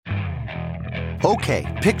Okay,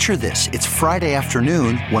 picture this. It's Friday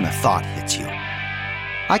afternoon when a thought hits you.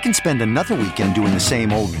 I can spend another weekend doing the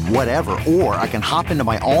same old whatever, or I can hop into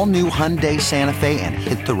my all-new Hyundai Santa Fe and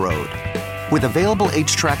hit the road. With available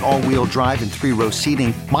H-Track all-wheel drive and 3-row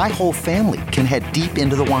seating, my whole family can head deep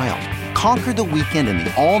into the wild. Conquer the weekend in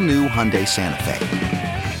the all-new Hyundai Santa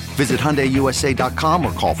Fe. Visit HyundaiUSA.com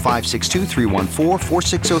or call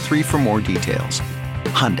 562-314-4603 for more details.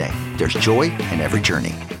 Hyundai, there's joy in every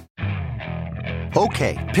journey.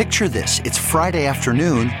 Okay, picture this. It's Friday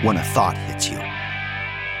afternoon when a thought hits you.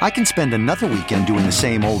 I can spend another weekend doing the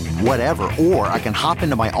same old whatever, or I can hop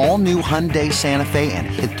into my all-new Hyundai Santa Fe and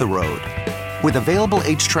hit the road. With available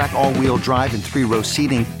H-Track all-wheel drive and 3-row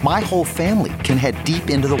seating, my whole family can head deep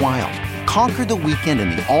into the wild. Conquer the weekend in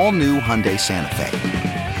the all-new Hyundai Santa Fe.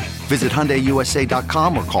 Visit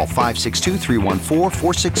HyundaiUSA.com or call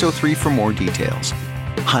 562-314-4603 for more details.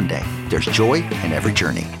 Hyundai, there's joy in every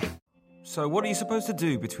journey. So what are you supposed to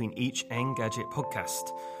do between each Engadget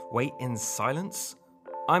podcast? Wait in silence?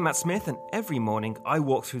 I'm Matt Smith, and every morning I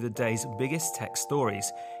walk through the day's biggest tech stories.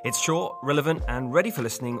 It's short, relevant, and ready for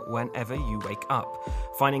listening whenever you wake up.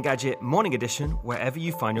 Find Engadget Morning Edition wherever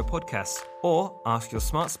you find your podcasts, or ask your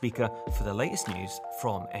smart speaker for the latest news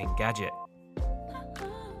from Engadget.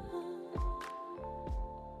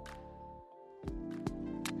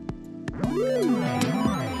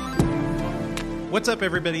 What's up,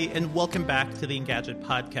 everybody, and welcome back to the Engadget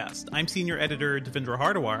podcast. I'm senior editor Devindra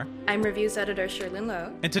Hardawar. I'm reviews editor Sherlyn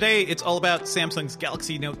Lowe. And today, it's all about Samsung's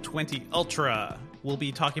Galaxy Note 20 Ultra. We'll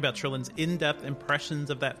be talking about Sherlyn's in-depth impressions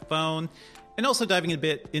of that phone, and also diving a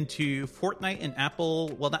bit into Fortnite and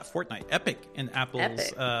Apple, well, not Fortnite, Epic and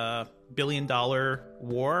Apple's billion-dollar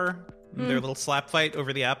war, their little slap fight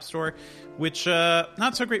over the App Store, which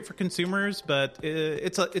not so great for consumers, but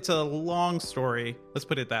it's a long story. Let's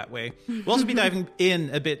put it that way. We'll also be diving in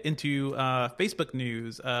a bit into Facebook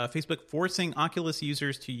news, Facebook forcing Oculus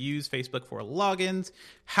users to use Facebook for logins,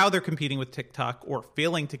 how they're competing with TikTok or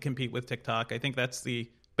failing to compete with TikTok. I think that's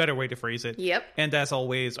the better way to phrase it. Yep. And as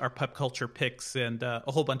always, our pop culture picks and a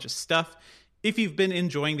whole bunch of stuff. If you've been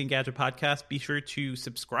enjoying the Engadget podcast, be sure to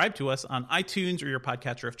subscribe to us on iTunes or your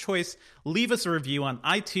podcatcher of choice. Leave us a review on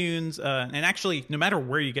iTunes. And actually, no matter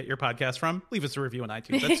where you get your podcast from, leave us a review on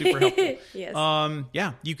iTunes. That's super helpful. Yes.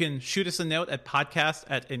 Yeah, you can shoot us a note at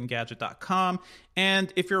podcast@engadget.com.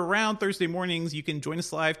 And if you're around Thursday mornings, you can join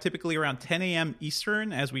us live typically around 10 a.m.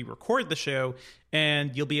 Eastern as we record the show.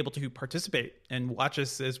 And you'll be able to participate and watch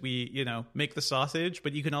us as we, make the sausage.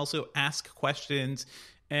 But you can also ask questions.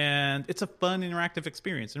 And it's a fun, interactive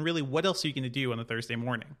experience. And really, what else are you going to do on a Thursday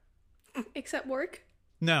morning? Except work?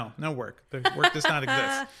 No work. The work does not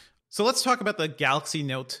exist. So let's talk about the Galaxy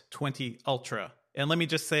Note 20 Ultra. And let me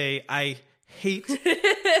just say, I hate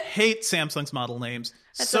Samsung's model names.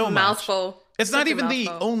 That's so a mouthful. It's not even the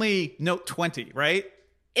only Note 20, right?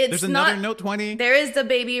 There's another Note 20. There is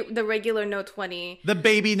the regular Note 20. The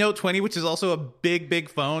baby Note 20, which is also a big, big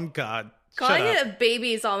phone. God. Calling it a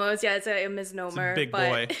baby is almost, it's a misnomer. It's a big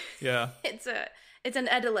boy. Yeah. it's an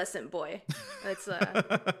adolescent boy. It's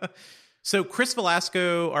So Chris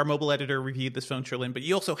Velasco, our mobile editor, reviewed this phone, Sherlyn, but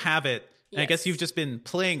you also have it. Yes. I guess you've just been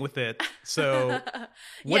playing with it. So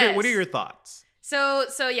what are your thoughts? So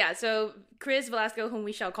Chris Velasco, whom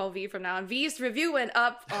we shall call V from now on, V's review went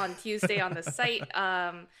up on Tuesday on the site.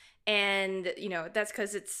 And, that's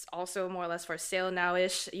because it's also more or less for sale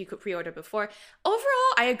now-ish. You could pre-order before.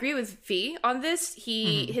 Overall, I agree with V on this.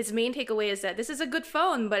 His main takeaway is that this is a good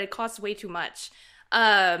phone, but it costs way too much.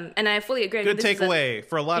 And I fully agree. Good takeaway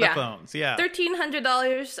for a lot of phones, yeah.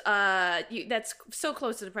 $1,300, that's so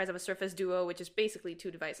close to the price of a Surface Duo, which is basically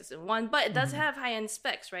two devices in one. But it does have high-end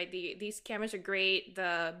specs, right? These cameras are great.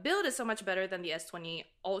 The build is so much better than the S20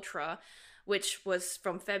 Ultra, which was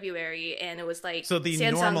from February, and it was like the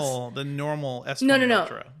normal S20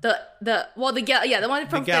 Ultra. The one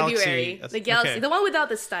from February. The Galaxy, the one without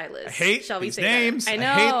the stylus. I hate these names. I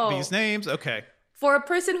know. I hate these names. Okay. For a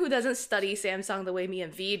person who doesn't study Samsung the way me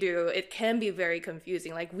and V do, it can be very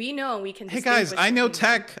confusing. Like, we know we can. Hey guys, I know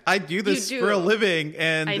tech. I do this for a living,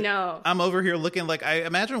 and I know I'm over here looking like I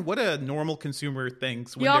imagine what a normal consumer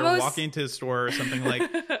thinks when they're walking to a store or something like.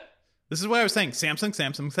 This is what I was saying.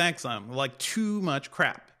 Samsung. Like, too much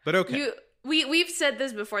crap. But okay. We've said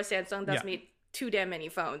this before. Samsung does make too damn many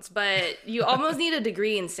phones. But you almost need a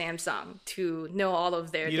degree in Samsung to know all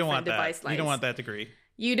of their different device lines. You don't want that degree.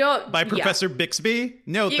 You don't. By Professor Bixby?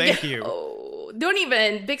 No, thank you. Oh, don't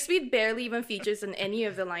even. Bixby barely even features in any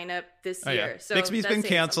of the lineup this year. So Bixby's been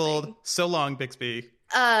canceled. Something. So long, Bixby.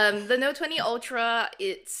 The Note 20 Ultra,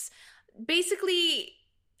 it's basically...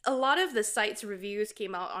 A lot of the site's reviews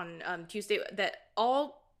came out on Tuesday that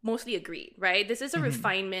all mostly agreed, right? This is a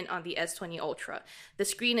refinement on the S20 Ultra. The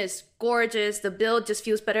screen is gorgeous. The build just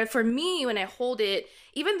feels better. For me, when I hold it,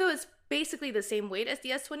 even though it's basically the same weight as the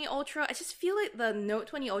S20 Ultra, I just feel like the Note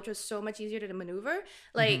 20 Ultra is so much easier to maneuver.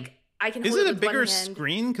 Like, I can hold Is it a with one bigger hand.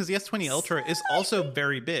 screen? Because the S20 Ultra is also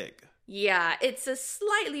very big. Yeah, it's a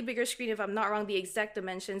slightly bigger screen if I'm not wrong. The exact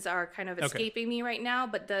dimensions are kind of escaping me right now,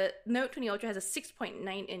 but the Note 20 Ultra has a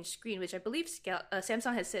 6.9-inch screen, which I believe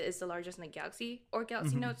Samsung has said is the largest in the Galaxy or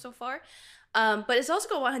Galaxy Note so far. But it's also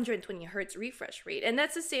got 120 hertz refresh rate, and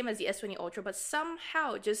that's the same as the S20 Ultra, but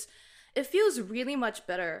somehow just it feels really much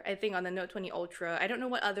better, I think, on the Note 20 Ultra. I don't know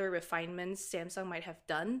what other refinements Samsung might have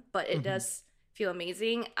done, but it does feel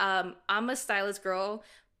amazing. I'm a stylus girl,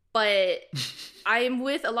 but I'm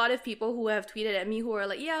with a lot of people who have tweeted at me who are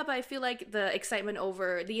like, yeah, but I feel like the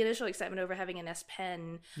initial excitement over having an S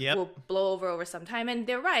Pen will blow over some time. And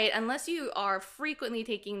they're right. Unless you are frequently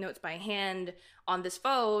taking notes by hand on this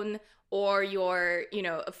phone, or you're,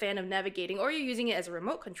 a fan of navigating, or you're using it as a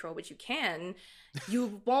remote control, which you can,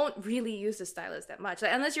 you won't really use the stylus that much.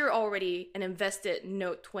 Like, unless you're already an invested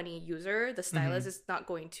Note 20 user, the stylus is not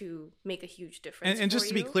going to make a huge difference. And just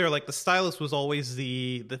to be clear, like the stylus was always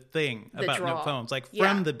the thing about Note phones. Like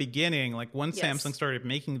from the beginning, like when Samsung started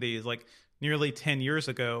making these, like nearly 10 years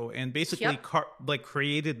ago, and basically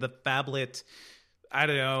created the phablet, I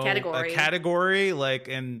don't know, category, like,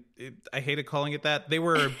 and I hated calling it that. They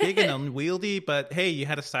were big and unwieldy, but hey, you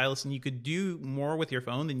had a stylus and you could do more with your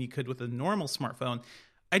phone than you could with a normal smartphone.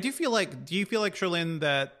 Do you feel like, Sherlyn,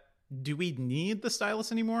 that do we need the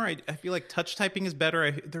stylus anymore? I feel like touch typing is better.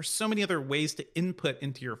 There's so many other ways to input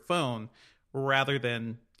into your phone rather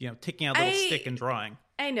than, taking out a little stick and drawing.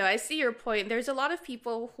 I know, I see your point. There's a lot of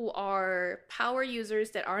people who are power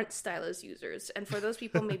users that aren't stylus users. And for those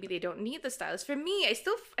people, maybe they don't need the stylus. For me, I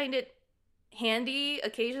still find it handy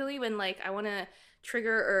occasionally when like I want to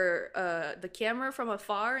trigger the camera from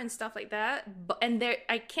afar and stuff like that.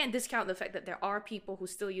 I can't discount the fact that there are people who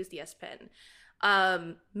still use the S Pen.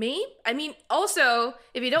 Also,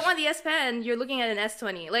 if you don't want the S Pen, you're looking at an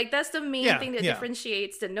S20. Like, that's the main thing that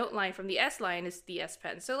differentiates the Note line from the S line is the S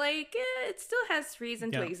Pen. So, like, it still has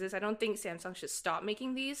reason to exist. I don't think Samsung should stop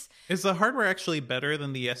making these. Is the hardware actually better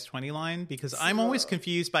than the S20 line? Because I'm always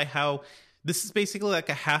confused by how this is basically like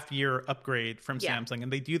a half-year upgrade from Samsung,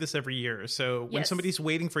 and they do this every year. So when somebody's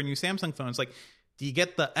waiting for a new Samsung phone, it's like, do you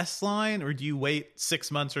get the S line or do you wait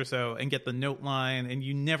 6 months or so and get the Note line, and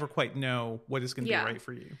you never quite know what is going to be right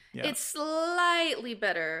for you? Yeah. It's slightly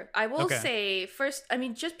better. I will say first,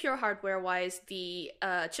 just pure hardware wise, the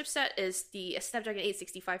chipset is the Snapdragon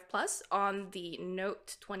 865 Plus on the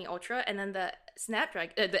Note 20 Ultra, and then the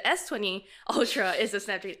S20 Ultra is the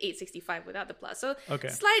Snapdragon 865 without the Plus. So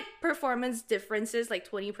slight performance differences, like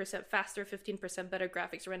 20% faster, 15% better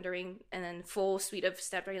graphics rendering, and then full suite of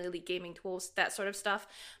Snapdragon Elite gaming tools, that sort of stuff.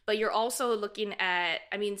 But you're also looking at,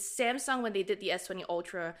 Samsung, when they did the S20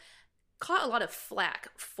 Ultra, caught a lot of flack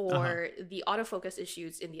for the autofocus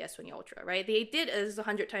issues in the S20 Ultra, right? They did as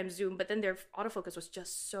 100 times zoom, but then their autofocus was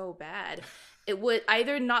just so bad. It would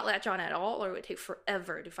either not latch on at all, or it would take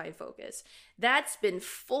forever to find focus. That's been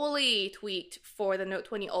fully tweaked for the Note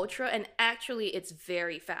 20 Ultra, and actually it's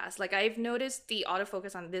very fast. Like, I've noticed the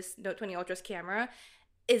autofocus on this Note 20 Ultra's camera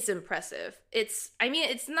is impressive. It's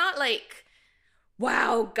not like,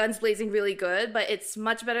 wow, guns blazing really good, but it's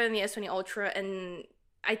much better than the S20 Ultra, and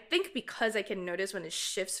I think because I can notice when it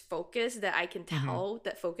shifts focus that I can tell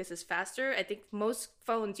that focus is faster. I think most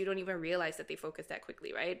phones, you don't even realize that they focus that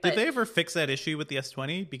quickly, right? But did they ever fix that issue with the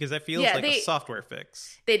S20? Because that feels like a software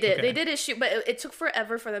fix. They did. Okay. They did issue, but it took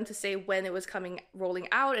forever for them to say when it was rolling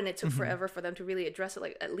out, and it took forever for them to really address it,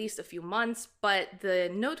 like at least a few months. But the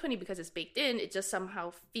Note 20, because it's baked in, it just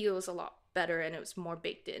somehow feels a lot better, and it was more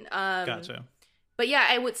baked in. Gotcha. But yeah,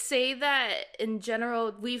 I would say that in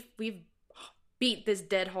general, we've beat this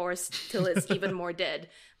dead horse till it's even more dead.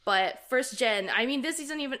 But first gen, this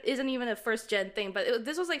isn't even a first gen thing, but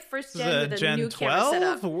this was like first gen with a Gen new 12?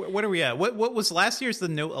 camera setup. What are we at? What was last year's the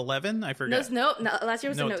Note 11? I forget. No, last year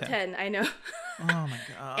was the Note 10. I know. Oh my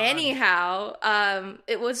god. Anyhow,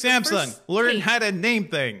 it was Samsung. Learn how to name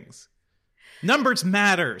things. Numbers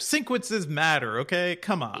matter. Sequences matter. Okay,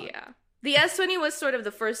 come on. Yeah, the S20 was sort of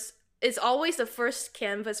the first. It's always the first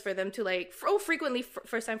canvas for them to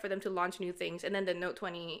first time for them to launch new things, and then the Note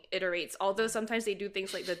 20 iterates. Although sometimes they do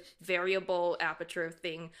things like the variable aperture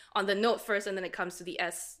thing on the Note first, and then it comes to the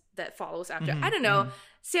S that follows after. I don't know.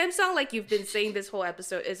 Samsung, like you've been saying this whole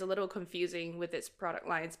episode, is a little confusing with its product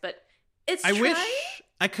lines, but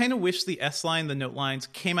I kind of wish the S line, the Note lines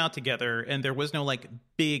came out together, and there was no like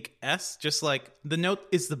big S. Just like the Note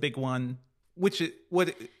is the big one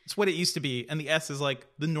it's what it used to be, and the S is like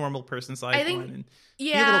the normal person size I think, one. And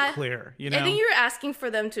yeah, be a little clear, you know. I think you're asking for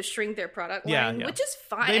them to shrink their product line, which is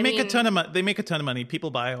fine. They make a ton of money. They make a ton of money.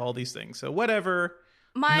 People buy all these things, so whatever.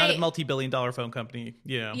 Not a multi-billion-dollar phone company,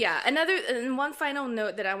 you know. Yeah, and one final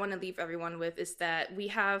note that I want to leave everyone with is that we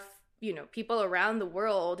have, you know, people around the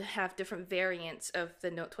world have different variants of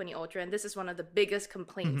the Note 20 Ultra, and this is one of the biggest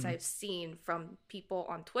complaints I've seen from people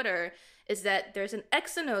on Twitter, is that there's an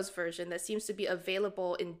Exynos version that seems to be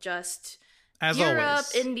available in just Europe,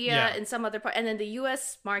 always. India, and some other part, and then the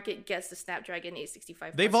U.S. market gets the Snapdragon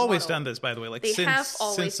 865. They've always done this, by the way, like since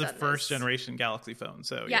the done first generation Galaxy phone.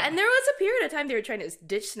 So yeah, and there was a period of time they were trying to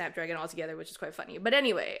ditch Snapdragon altogether, which is quite funny. But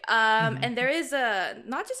anyway, and there is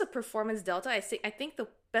not just a performance delta. I think the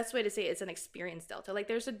best way to say it is an experience delta. Like,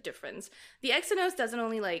 there's a difference. The Exynos doesn't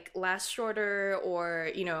only like last shorter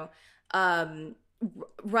or, you know,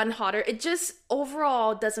 run hotter. It just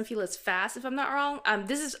overall doesn't feel as fast, if I'm not wrong.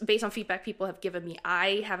 This is based on feedback people have given me.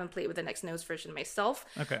 I haven't played with the Exynos version myself.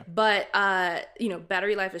 Okay. But you know,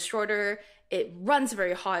 battery life is shorter. It runs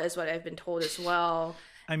very hot, is what I've been told as well.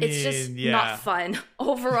 I mean, it's just not fun.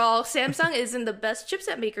 Overall, Samsung isn't the best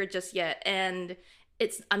chipset maker just yet, and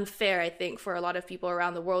it's unfair, I think, for a lot of people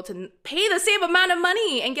around the world to pay the same amount of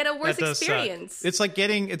money and get a worse experience. Suck.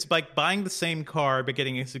 It's like buying the same car but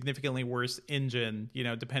getting a significantly worse engine, you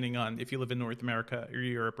know, depending on if you live in North America or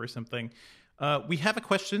Europe or something. We have a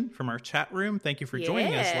question from our chat room. Thank you for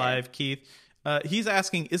joining us live, Keith. He's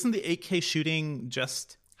asking, isn't the 8K shooting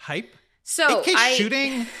just hype? So 8K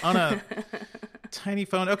shooting on a tiny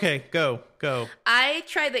phone? Okay, go. I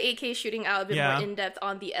tried the 8K shooting out a bit more in-depth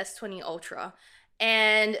on the S20 Ultra.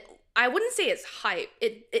 And I wouldn't say it's hype.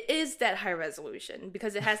 It is that high resolution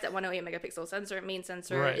because it has that 108 megapixel sensor, main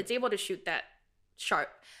sensor. Right. It's able to shoot that sharp.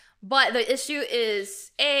 But the issue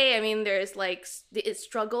is, there's like, it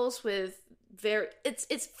struggles with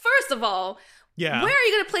it's first of all, where are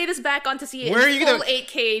you going to play this back on to see it in full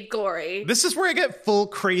 8K glory? This is where I get full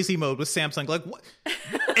crazy mode with Samsung. Like, what?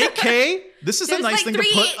 8K? This is a nice thing to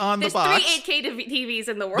put on the box. There's 3 8K TVs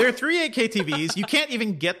in the world. There are 3 8K TVs. You can't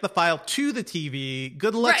even get the file to the TV.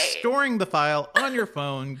 Good luck storing the file on your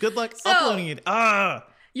phone. Good luck uploading it.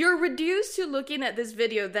 You're reduced to looking at this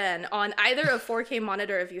video then on either a 4K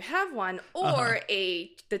monitor if you have one, or the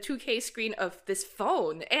 2K screen of this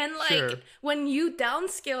phone. And when you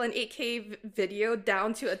downscale an 8K video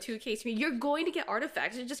down to a 2K screen, you're going to get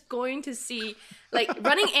artifacts. You're just going to see like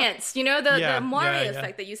running ants, you know, the Mario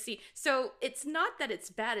effect that you see. So it's not that it's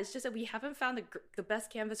bad. It's just that we haven't found the best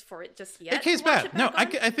canvas for it just yet. 8K is bad. No,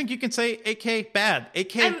 I think you can say 8K bad.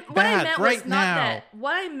 8K bad right now.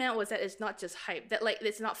 What I meant was that it's not just hype. That like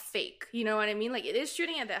it's not fake. You know what I mean? Like, it is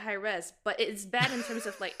shooting at that high res, but it's bad in terms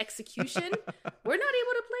of like execution. We're not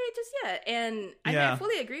able to play it just yet. And I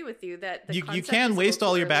fully agree with you that you can waste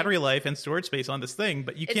all your battery life and storage space on this thing,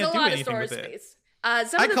 but you can't do anything with it.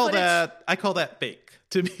 I call that fake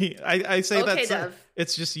to me. I say that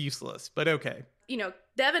it's just useless, but okay. You know,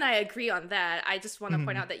 Dev and I agree on that. I just want to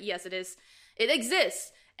point out that yes, it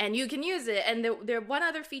exists. And you can use it. And there one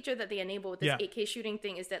other feature that they enable with this 8K shooting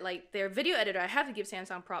thing is that like their video editor, I have to give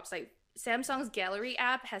Samsung props. Like Samsung's Gallery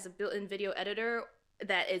app has a built-in video editor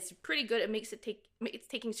that is pretty good. It makes it's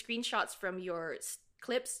taking screenshots from your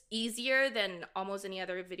clips easier than almost any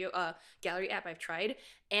other video gallery app I've tried.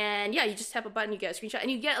 And yeah, you just tap a button, you get a screenshot, and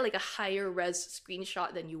you get like a higher res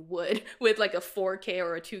screenshot than you would with like a 4K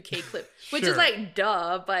or a 2K clip, which is like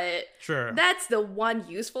duh, but that's the one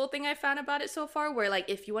useful thing I found about it so far, where like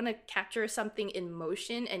if you want to capture something in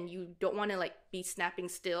motion and you don't want to like be snapping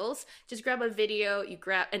stills, just grab a video, you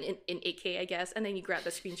grab in 8K I guess, and then you grab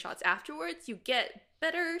the screenshots afterwards, you get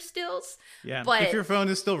better stills. Yeah, but if your phone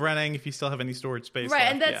is still running, if you still have any storage space left,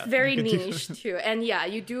 and that's very niche too. And yeah,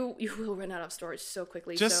 you will run out of storage so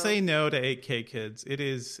quickly. Just say no to 8K, kids.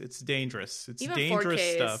 It's dangerous. It's even dangerous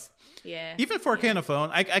 4K stuff. Even 4K on a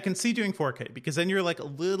phone. I can see doing 4K because then you're like a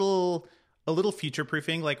little future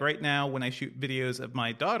proofing. Like right now when I shoot videos of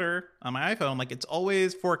my daughter on my iPhone, like it's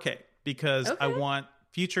always 4K because I want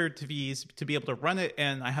future TVs to be able to run it,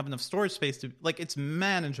 and I have enough storage space to like it's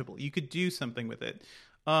manageable. You could do something with it.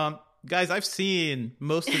 Guys, I've seen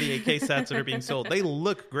most of the 8K sets that are being sold. They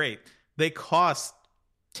look great. They cost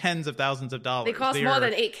tens of thousands of dollars. They cost more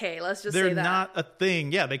than 8K. Let's just say that. They're not a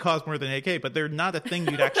thing. Yeah, they cost more than 8K, but they're not a thing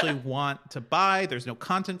you'd actually want to buy. There's no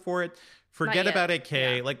content for it. Forget about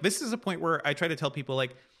 8K. Yeah. Like this is a point where I try to tell people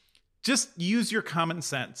like, just use your common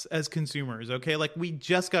sense as consumers, okay? Like we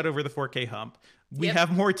just got over the 4K hump. We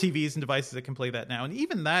have more TVs and devices that can play that now. And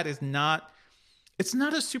even that is not, it's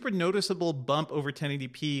not a super noticeable bump over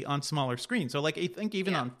 1080p on smaller screens. So like I think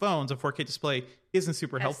even on phones, a 4K display isn't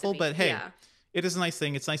super helpful, but hey, it is a nice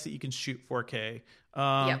thing. It's nice that you can shoot 4K.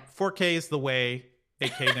 Yep. 4K is the way.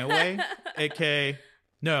 8K no way. 8K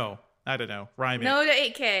no. I don't know. Rhyme it. No to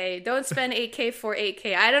 8K. Don't spend 8K for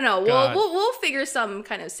 8K. I don't know. We'll figure some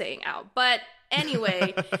kind of saying out. But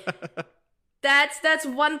anyway, that's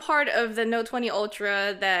one part of the Note 20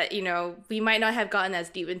 Ultra that, you know, we might not have gotten as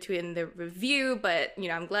deep into in the review, but, you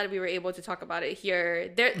know, I'm glad we were able to talk about it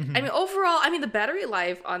here. I mean, overall, the battery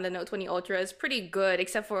life on the Note 20 Ultra is pretty good,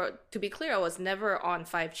 except for, to be clear, I was never on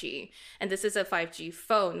 5G. And this is a 5G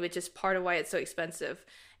phone, which is part of why it's so expensive.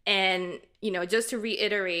 And, you know, just to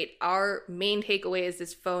reiterate, our main takeaway is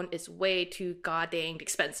this phone is way too goddamn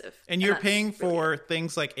expensive. And you're paying for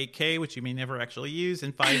things like 8K, which you may never actually use,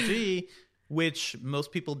 and 5G, which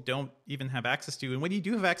most people don't even have access to. And when you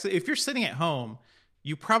do have access, if you're sitting at home,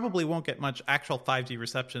 you probably won't get much actual 5G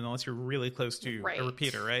reception unless you're really close to a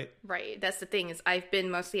repeater, right? Right. That's the thing, is I've been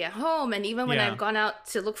mostly at home, and even when I've gone out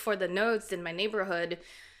to look for the nodes in my neighborhood,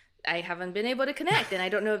 I haven't been able to connect, and I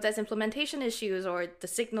don't know if that's implementation issues or the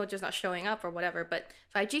signal just not showing up or whatever, but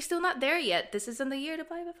 5G's still not there yet. This isn't the year to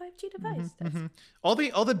buy a 5G device. All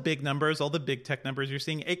the big numbers, all the big tech numbers you're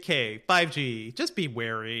seeing, 8K, 5G, just be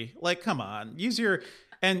wary. Like, come on.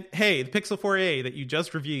 And hey, the Pixel 4a that you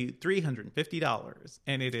just reviewed, $350,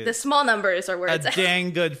 and it is... The small numbers are where it's at. A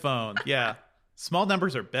dang good phone. Yeah. Small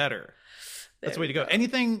numbers are better. That's the way to go.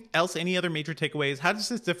 Anything else, any other major takeaways? How does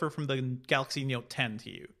this differ from the Galaxy Note 10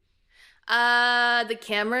 to you? The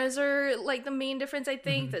cameras are like the main difference, I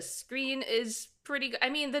think. The screen is pretty good. I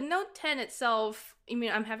mean, the Note 10 itself,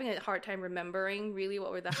 I'm having a hard time remembering really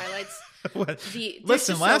what were the highlights.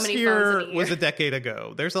 Listen, last year was a decade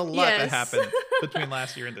ago. There's a lot that happened between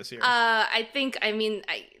last year and this year. I think,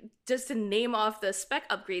 just to name off the spec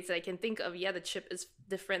upgrades that I can think of, the chip is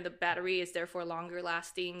different. The battery is therefore longer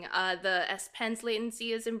lasting. The S Pen's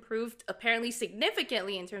latency is improved apparently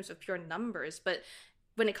significantly in terms of pure numbers, but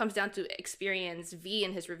when it comes down to experience, V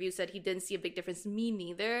in his review said he didn't see a big difference. Me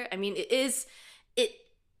neither.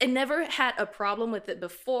 It never had a problem with it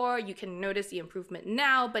before. You can notice the improvement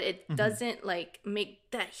now, but it doesn't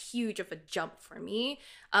make that huge of a jump for me.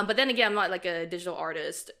 But then again, I'm not like a digital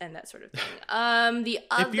artist and that sort of thing.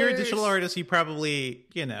 If you're a digital artist, you probably,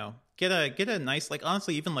 get a nice,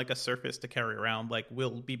 honestly, even a Surface to carry around,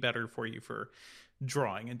 will be better for you for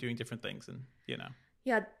drawing and doing different things, and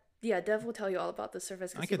Yeah, Dev will tell you all about the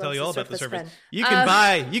Surface. I can tell you all about the Surface. Pen. You can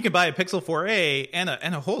buy a Pixel 4a and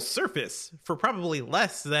a whole Surface for probably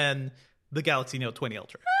less than the Galaxy Note 20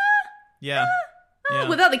 Ultra. Yeah.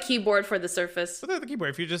 Without the keyboard for the Surface. Without the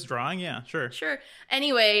keyboard, if you're just drawing, yeah, sure. Sure.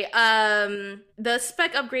 Anyway, the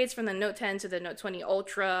spec upgrades from the Note 10 to the Note 20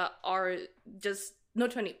 Ultra are just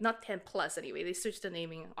Note 20, not 10 Plus anyway. They switched the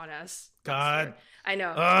naming on us. God. I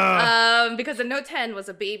know. Because the Note 10 was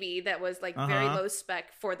a baby that was very low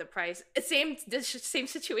spec for the price. Same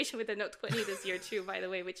situation with the Note 20 this year too, by the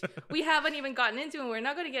way, which we haven't even gotten into, and we're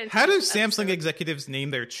not going to get into. How do Samsung executives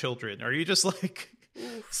name their children? Are you just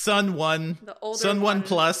Sun 1, Sun 1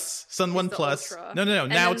 Plus, Sun 1 Plus? Ultra. No.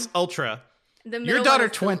 Now it's Ultra. Your daughter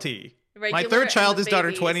 20. My third child is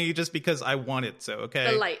daughter 20 just because I want it so,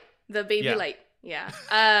 okay? The baby light. Yeah.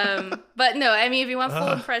 But no, if you want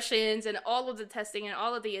full impressions and all of the testing and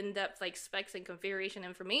all of the in-depth specs and configuration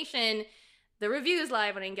information, the review is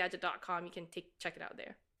live on Engadget.com. You can check it out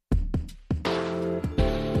there.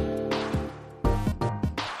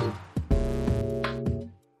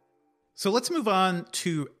 So let's move on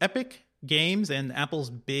to Epic Games and Apple's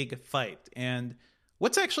big fight. And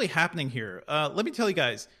what's actually happening here? Let me tell you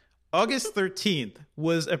guys, August 13th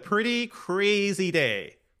was a pretty crazy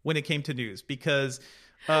day when it came to news, because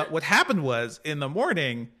what happened was, in the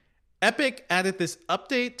morning, Epic added this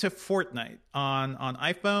update to Fortnite on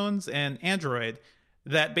iPhones and Android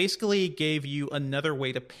that basically gave you another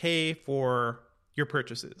way to pay for your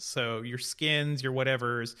purchases. So your skins, your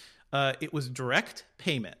whatevers, it was direct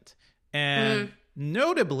payment. And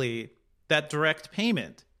notably, that direct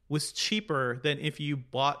payment was cheaper than if you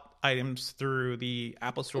bought items through the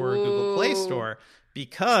Apple Store or Google Play Store,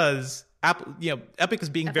 because Epic is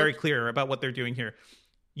being very clear about what they're doing here.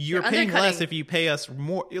 You're paying less if you pay us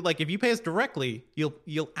more. If you pay us directly,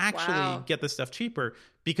 you'll actually get this stuff cheaper,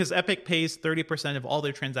 because Epic pays 30% of all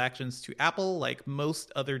their transactions to Apple, like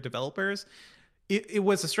most other developers. It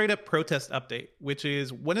was a straight up protest update, which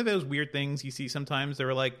is one of those weird things you see sometimes. They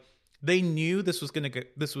were they knew this was gonna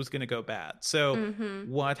go bad. So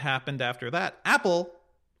what happened after that? Apple,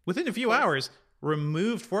 within a few hours,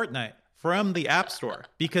 removed Fortnite from the App Store,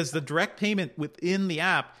 because the direct payment within the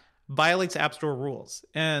app violates App Store rules.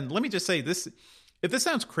 And let me just say this, if this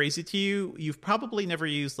sounds crazy to you, you've probably never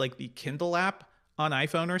used the Kindle app on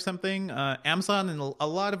iPhone or something, Amazon and a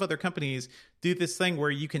lot of other companies do this thing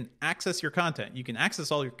where you can access your content. You can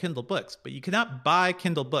access all your Kindle books, but you cannot buy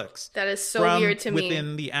Kindle books. That is so from weird to me.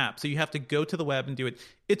 within the app. So you have to go to the web and do it.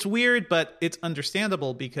 It's weird, but it's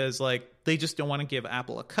understandable because like they just don't want to give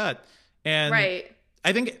Apple a cut. And Right.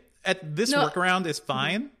 I think this No. workaround is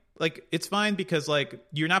fine. Like it's fine because like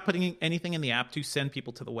you're not putting anything in the app to send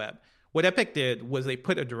people to the web. What Epic did was they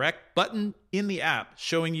put a direct button in the app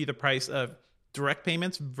showing you the price of direct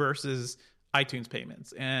payments versus iTunes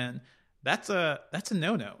payments. And that's a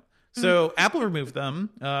no-no. So Apple removed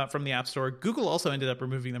them from the App Store. Google also ended up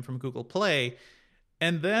removing them from Google Play.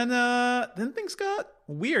 And then things got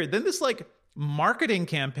weird. Then this like marketing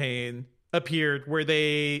campaign appeared where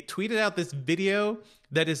they tweeted out this video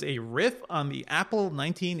that is a riff on the Apple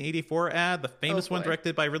 1984 ad, the famous one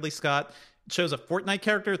directed by Ridley Scott. It shows a Fortnite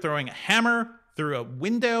character throwing a hammer through a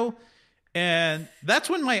window. And that's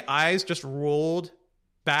when my eyes just rolled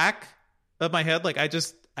back of my head. Like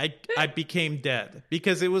I became dead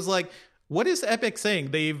because it was like, what is Epic saying?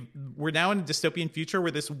 We're now in a dystopian future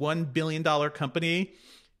where this $1 billion company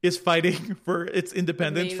is fighting for its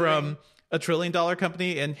independence from a $1 trillion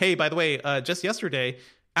company. And hey, by the way, just yesterday,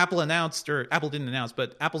 Apple didn't announce,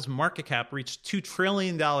 but Apple's market cap reached $2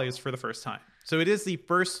 trillion for the first time. So it is the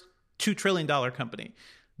first $2 trillion company.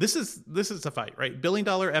 This is a fight, right? $1 billion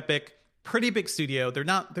Epic, pretty big studio. They're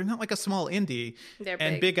not like a small indie. They're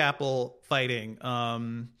and big. Big Apple fighting.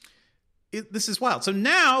 This is wild. So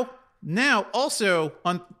now also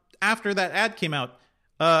after that ad came out,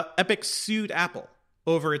 Epic sued Apple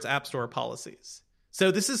over its App Store policies. So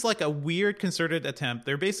this is like a weird concerted attempt.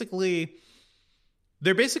 They're basically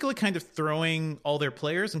kind of throwing all their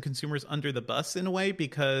players and consumers under the bus in a way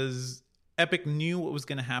because Epic knew what was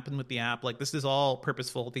going to happen with the app. Like this is all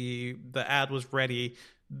purposeful. The ad was ready.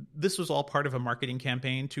 This was all part of a marketing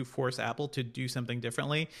campaign to force Apple to do something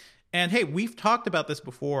differently. And hey, we've talked about this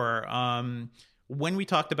before. When we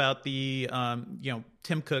talked about the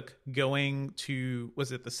Tim Cook going to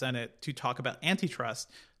the Senate to talk about antitrust,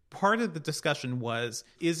 part of the discussion was,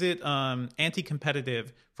 is it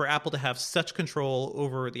anti-competitive for Apple to have such control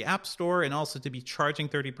over the App Store and also to be charging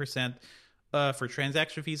 30% for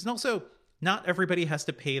transaction fees? And also, not everybody has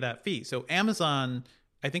to pay that fee. So Amazon,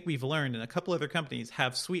 I think we've learned, and a couple other companies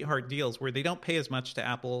have sweetheart deals where they don't pay as much to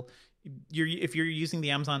Apple. If you're using the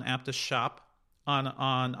Amazon app to shop on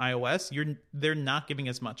iOS, they're not giving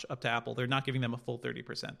as much up to Apple. They're not giving them a full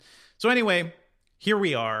 30%. So anyway, here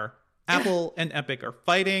we are. Apple and Epic are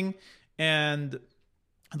fighting. And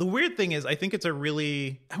the weird thing is, I think it's I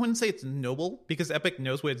wouldn't say it's noble because Epic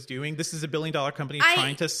knows what it's doing. This is $1 billion company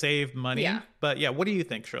trying to save money. Yeah. But yeah, what do you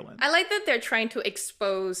think, Sherlyn? I like that they're trying to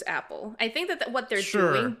expose Apple. I think that what they're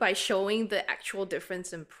doing by showing the actual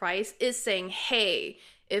difference in price is saying, hey,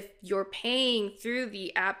 if you're paying through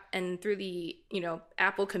the app and through the,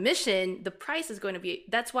 Apple commission, the price is going to be,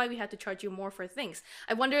 that's why we have to charge you more for things.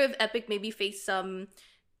 I wonder if Epic maybe faced some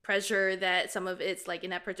pressure that some of its like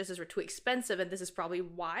in-app purchases were too expensive, and this is probably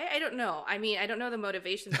why. I don't know. I mean, I don't know the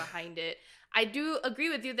motivation behind it. I do agree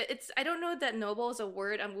with you that I don't know that noble is a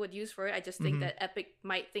word I would use for it. I just think that Epic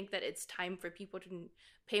might think that it's time for people to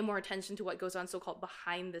pay more attention to what goes on so-called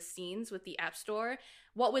behind the scenes with the App Store.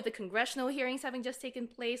 What with the congressional hearings having just taken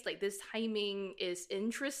place, like this timing is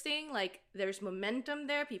interesting. Like there's momentum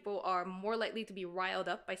there. People are more likely to be riled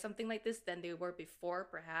up by something like this than they were before,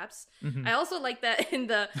 perhaps. I also like that in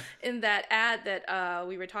that ad that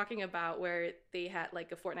we were talking about where they had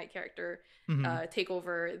like a Fortnite character take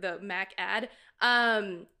over the Mac ad.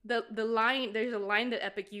 The line, there's a line that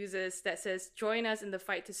Epic uses that says, "Join us in the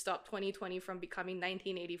fight to stop 2020 from becoming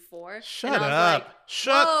 1984." Shut up.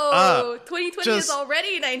 2020 is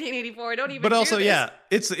already 1984. Don't even. But also, do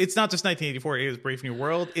this. it's not just 1984. It is Brave New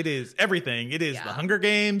World. It is everything. It is the Hunger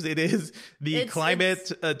Games. It is the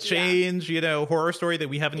climate change, horror story that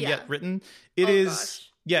we haven't yet written. It is. Gosh.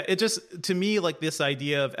 Yeah, it just, to me, like this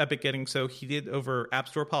idea of Epic getting so heated over App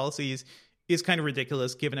Store policies is kind of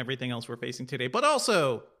ridiculous given everything else we're facing today. But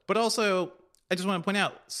also, I just want to point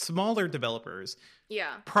out, smaller developers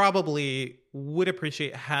probably would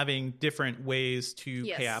appreciate having different ways to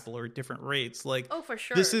pay Apple or different rates. Like, oh, for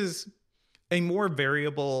sure. This is a more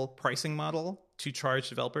variable pricing model to charge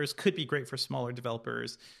developers. Could be great for smaller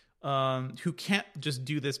developers who can't just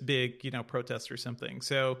do this big, protest or something.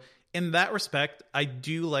 So in that respect, I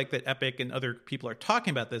do like that Epic and other people are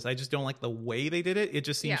talking about this. I just don't like the way they did it. It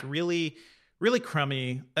just seems really, really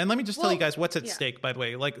crummy. And let me just tell you guys what's at stake, by the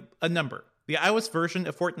way, like a number. The iOS version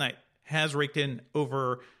of Fortnite has raked in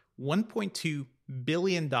over $1.2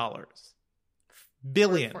 billion. For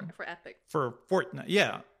Epic. For Fortnite,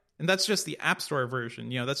 yeah. And that's just the App Store version.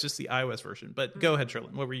 That's just the iOS version. But go ahead,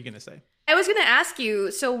 Sherlyn. What were you going to say? I was going to ask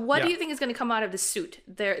you, so what do you think is going to come out of the suit?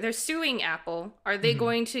 They're suing Apple. Are they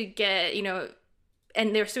going to get,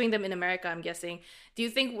 and they're suing them in America, I'm guessing. Do you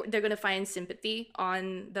think they're going to find sympathy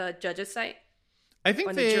on the judge's side? I think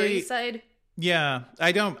on the jury's side? Yeah,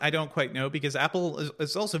 I don't quite know, because Apple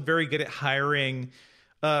is also very good at hiring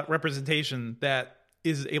representation that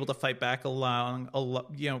is able to fight back around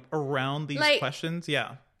these questions.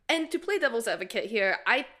 Yeah. And to play devil's advocate here,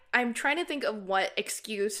 I'm trying to think of what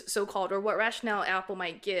excuse, so-called, or what rationale Apple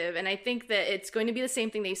might give. And I think that it's going to be the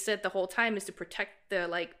same thing they said the whole time, is to protect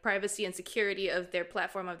the privacy and security of their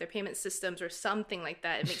platform, of their payment systems, or something like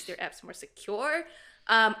that. It makes their apps more secure.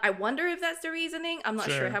 I wonder if that's the reasoning. I'm not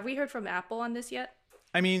sure. Have we heard from Apple on this yet?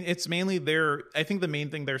 I mean, it's mainly I think the main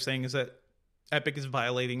thing they're saying is that Epic is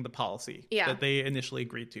violating the policy that they initially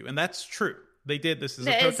agreed to. And that's true. They did. This is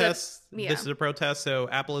a protest. This is a protest. So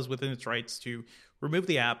Apple is within its rights to remove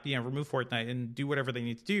the app, remove Fortnite, and do whatever they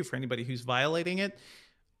need to do for anybody who's violating it.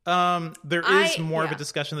 There is more of a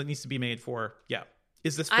discussion that needs to be made for,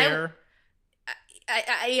 is this fair?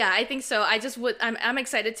 I think so. I'm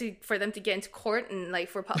excited for them to get into court and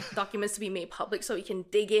for documents to be made public, so we can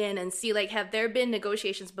dig in and see have there been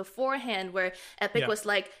negotiations beforehand where Epic was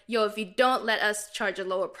like, yo, if you don't let us charge a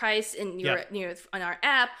lower price on our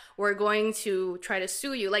app, we're going to try to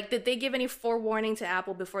sue you. Did they give any forewarning to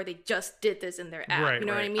Apple before they just did this in their app? Right, you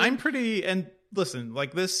know what I mean? And listen,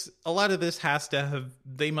 a lot of this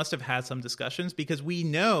they must have had some discussions, because we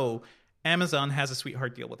know Amazon has a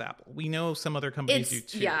sweetheart deal with Apple. We know some other companies do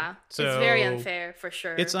too. Yeah, so it's very unfair, for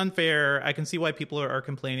sure. It's unfair. I can see why people are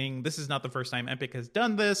complaining. This is not the first time Epic has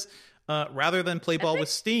done this. Rather than play ball with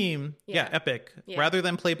Steam, Epic. Yeah. Rather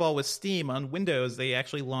than play ball with Steam on Windows, they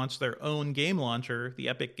actually launched their own game launcher, the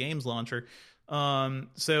Epic Games Launcher,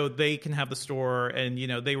 so they can have the store. And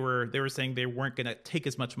they were saying they weren't going to take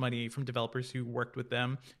as much money from developers who worked with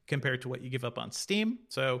them compared to what you give up on Steam.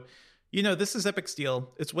 So this is Epic's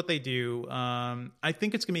deal. It's what they do. I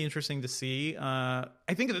think it's going to be interesting to see. I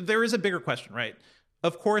think that there is a bigger question, right?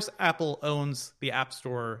 Of course, Apple owns the App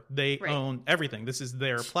Store. They own everything. This is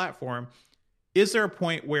their platform. Is there a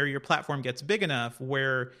point where your platform gets big enough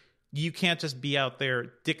where you can't just be out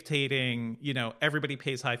there dictating, everybody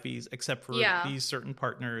pays high fees except for these certain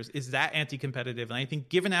partners? Is that anti-competitive? And I think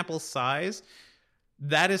given Apple's size,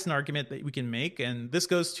 that is an argument that we can make. And this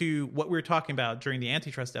goes to what we were talking about during the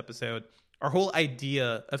antitrust episode. Our whole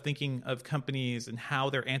idea of thinking of companies and how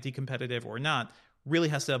they're anti-competitive or not really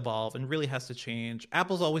has to evolve and really has to change.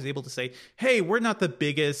 Apple's always able to say, hey, we're not the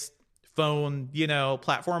biggest phone,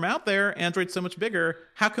 platform out there. Android's so much bigger.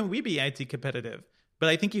 How can we be anti-competitive? But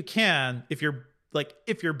I think you can if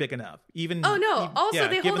you're big enough. Even also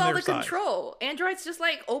they hold all the size. Control. Android's just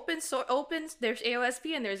open. There's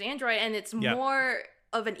AOSP and there's Android, and it's more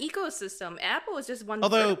of an ecosystem. Apple is just one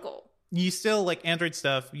vertical. You still, Android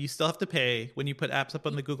stuff, you still have to pay when you put apps up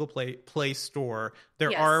on the Google Play Store.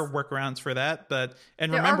 There are workarounds for that,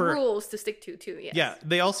 remember, are rules to stick to too. Yes. Yeah,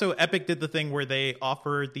 they also, Epic did the thing where they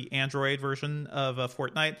offered the Android version of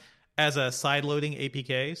Fortnite as a side-loading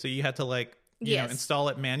APK, so you had to install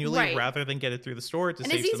it manually rather than get it through the store to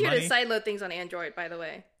save some money. And it's easier to sideload things on Android, by the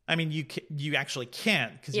way. I mean, you actually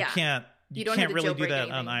can, because you can't really do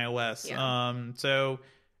that on iOS. Yeah. So,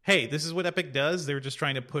 hey, this is what Epic does. They're just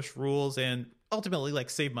trying to push rules and ultimately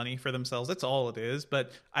save money for themselves. That's all it is.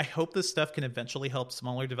 But I hope this stuff can eventually help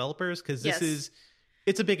smaller developers, because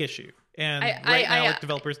it's a big issue. And right now,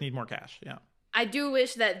 developers need more cash. Yeah. I do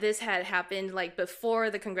wish that this had happened before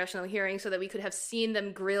the congressional hearing, so that we could have seen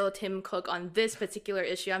them grill Tim Cook on this particular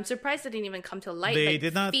issue. I'm surprised it didn't even come to light. They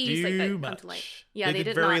did not do much. Yeah, they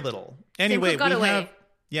did very little. Anyway,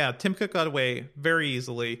 Tim Cook got away very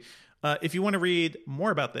easily. If you want to read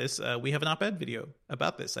more about this, we have an op-ed video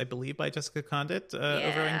about this, I believe, by Jessica Condit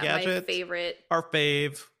over in Gadget. My favorite. Our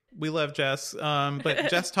fave. We love Jess. But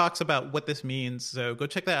Jess talks about what this means. So go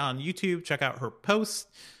check that out on YouTube. Check out her post.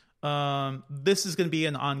 This is going to be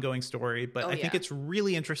an ongoing story, but I think it's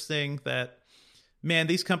really interesting that, man,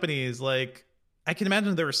 these companies, I can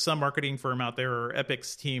imagine there was some marketing firm out there or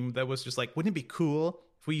Epic's team that was just wouldn't it be cool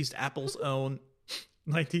if we used Apple's own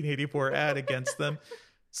 1984 ad against them?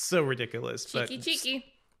 So ridiculous. Cheeky.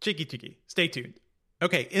 Stay tuned.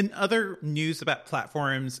 Okay, in other news about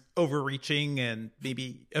platforms overreaching and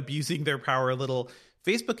maybe abusing their power a little,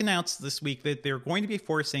 Facebook announced this week that they're going to be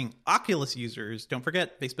forcing Oculus users, don't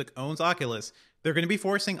forget, Facebook owns Oculus, they're going to be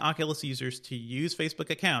forcing Oculus users to use Facebook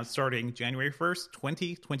accounts starting January 1st,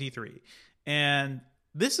 2023. And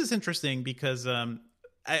this is interesting because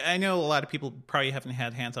I know a lot of people probably haven't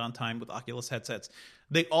had hands-on time with Oculus headsets.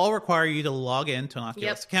 They all require you to log in to an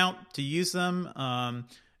Oculus account to use them.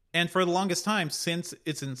 And for the longest time, since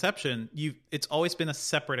its inception, it's always been a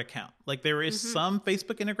separate account. Like there is some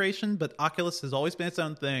Facebook integration, but Oculus has always been its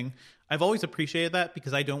own thing. I've always appreciated that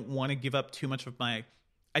because I don't want to give up too much of my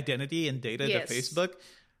identity and data to Facebook.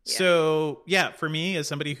 Yeah. So yeah, for me as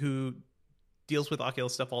somebody who deals with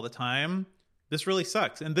Oculus stuff all the time, this really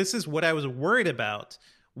sucks. And this is what I was worried about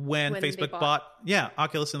when Facebook bought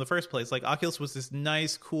Oculus in the first place. Like Oculus was this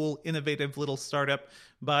nice, cool, innovative little startup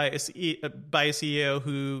by a CEO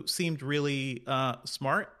who seemed really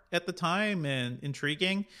smart at the time and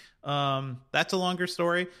intriguing. That's a longer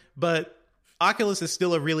story, but Oculus is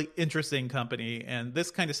still a really interesting company. And this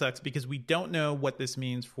kind of sucks because we don't know what this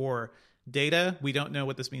means for data. We don't know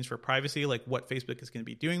what this means for privacy, like what Facebook is going to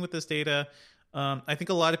be doing with this data. I think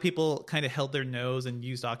a lot of people kind of held their nose and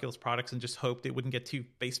used Oculus products and just hoped it wouldn't get too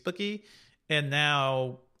Facebook-y. And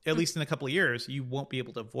now, at least in a couple of years, you won't be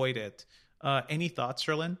able to avoid it. Any thoughts,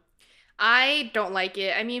 Sherlyn? I don't like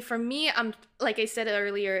it. I mean, for me, I'm like I said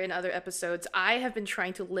earlier in other episodes, I have been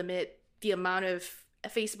trying to limit the amount of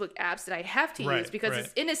Facebook apps that I have to use because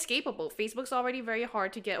it's inescapable. Facebook's already very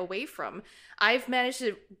hard to get away from. I've managed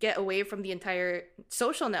to get away from the entire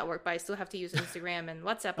social network, but I still have to use Instagram and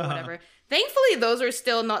WhatsApp or whatever. Thankfully, those are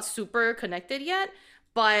still not super connected yet,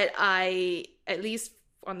 but I, at least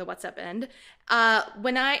on the WhatsApp end,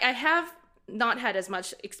 when I have not had as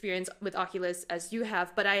much experience with Oculus as you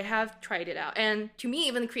have, but I have tried it out. And to me,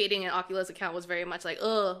 even creating an Oculus account was very much like,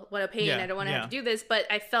 oh, what a pain. I don't want to have to do this. But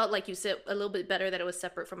I felt like you said a little bit better that it was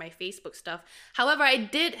separate from my Facebook stuff. However, I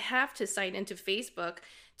did have to sign into Facebook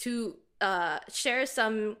to share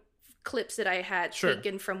some clips that I had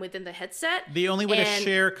taken from within the headset. The only way to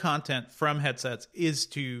share content from headsets is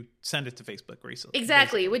to send it to Facebook recently.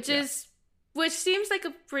 Exactly, which seems like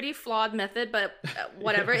a pretty flawed method, but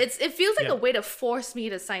whatever. It feels like a way to force me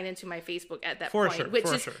to sign into my Facebook at that point, which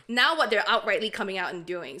is now what they're outrightly coming out and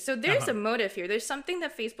doing. So there's a motive here. There's something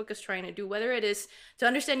that Facebook is trying to do, whether it is to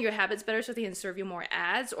understand your habits better so they can serve you more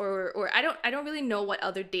ads, or I don't really know what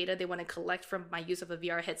other data they want to collect from my use of a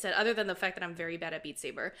VR headset, other than the fact that I'm very bad at Beat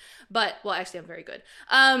Saber. But, well, actually, I'm very good.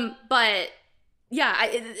 But yeah,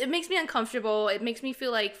 it makes me uncomfortable. It makes me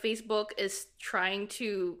feel like Facebook is trying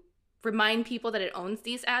to remind people that it owns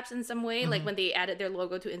these apps in some way, like when they added their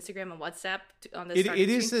logo to Instagram and WhatsApp on the it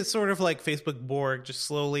is a sort of like Facebook Borg just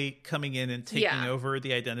slowly coming in and taking over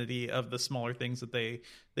the identity of the smaller things that they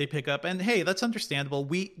pick up. And hey, that's understandable.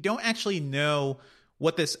 We don't actually know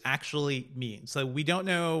what this actually means. So we don't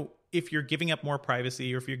know if you're giving up more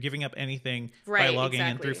privacy or if you're giving up anything by logging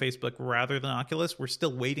in through Facebook rather than Oculus. We're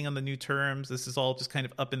still waiting on the new terms. This is all just kind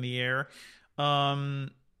of up in the air.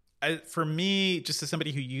 For me, just as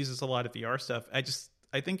somebody who uses a lot of VR stuff,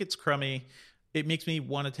 I think it's crummy. It makes me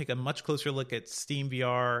want to take a much closer look at Steam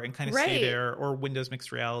VR and kind of stay there, or Windows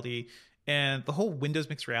Mixed Reality. And the whole Windows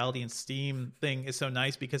Mixed Reality and Steam thing is so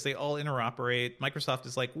nice because they all interoperate. Microsoft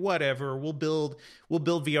is like, whatever, we'll build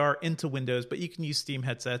VR into Windows, but you can use Steam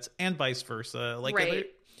headsets and vice versa. Like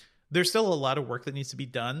there's still a lot of work that needs to be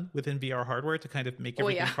done within VR hardware to kind of make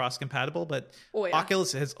everything cross-compatible. But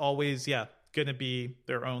Oculus has always, going to be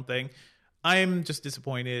their own thing. I'm just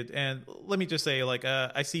disappointed. And let me just say, like,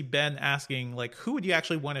 I see Ben asking, like, who would you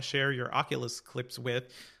actually want to share your Oculus clips with?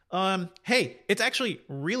 Hey, it's actually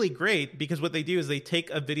really great because what they do is they take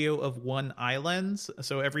a video of one eye lens.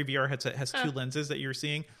 So every VR headset has two lenses that you're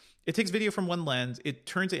seeing. It takes video from one lens. It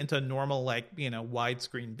turns it into a normal, like,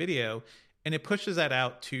 widescreen video, and it pushes that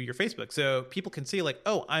out to your Facebook. So people can see, like,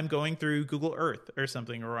 oh, I'm going through Google Earth or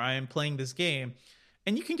something, or I'm playing this game.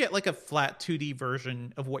 And you can get like a flat 2D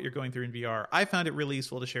version of what you're going through in VR. I found it really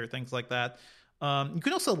useful to share things like that. You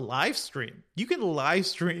can also live stream. You can live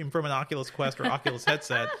stream from an Oculus Quest or Oculus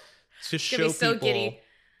headset to show people. So giddy.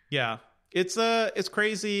 Yeah, it's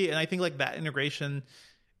crazy, and I think like that integration.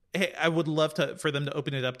 Hey, I would love for them to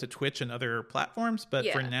open it up to Twitch and other platforms, but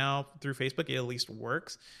for now, through Facebook, it at least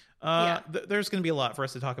works. There's going to be a lot for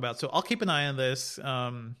us to talk about, so I'll keep an eye on this.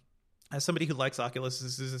 As somebody who likes Oculus,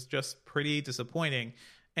 this is just pretty disappointing.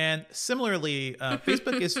 And similarly,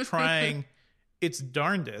 Facebook is trying its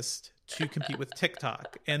darndest to compete with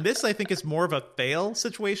TikTok. And this, I think, is more of a fail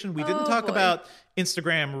situation. We didn't talk about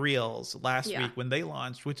Instagram Reels last week when they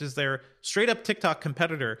launched, which is their straight-up TikTok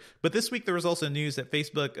competitor. But this week, there was also news that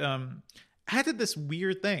Facebook added this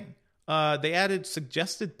weird thing. They added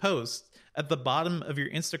suggested posts at the bottom of your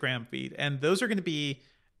Instagram feed. And those are going to be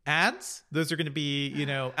ads. Those are going to be,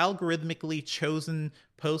 algorithmically chosen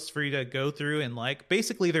posts for you to go through and like.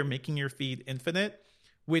 Basically, they're making your feed infinite,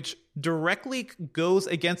 which directly goes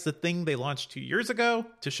against the thing they launched 2 years ago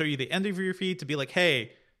to show you the end of your feed, to be like,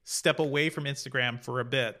 hey, step away from Instagram for a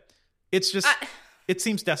bit. It's just, it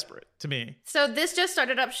seems desperate to me. So this just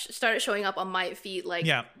started showing up on my feed like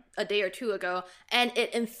a day or two ago, and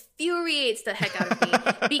it infuriates the heck out of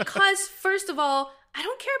me because, first of all, I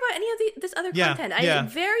don't care about any of this other content. I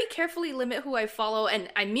very carefully limit who I follow, and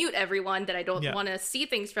I mute everyone that I don't want to see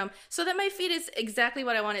things from, so that my feed is exactly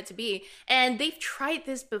what I want it to be. And they've tried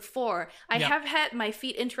this before. I have had my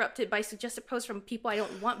feed interrupted by suggested posts from people I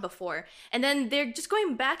don't want before. And then they're just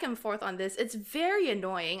going back and forth on this. It's very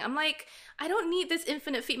annoying. I'm like, I don't need this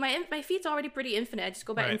infinite feed. My feed's already pretty infinite. I just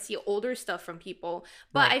go back and see older stuff from people.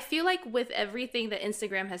 But I feel like with everything that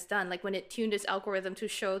Instagram has done, like when it tuned its algorithm to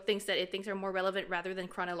show things that it thinks are more relevant rather than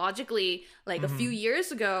chronologically, like a few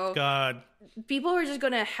years ago, people are just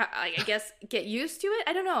gonna, I guess, get used to it.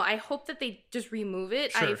 I don't know. I hope that they just remove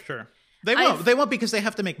it. Sure. They won't. They won't, because they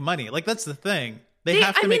have to make money. Like, that's the thing. They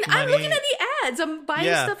have to make money. I'm looking at the ads. I'm buying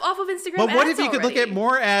stuff off of Instagram. But what ads if you could look at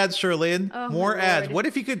more ads, Sherlyn? More ads. What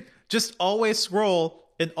if you could just always scroll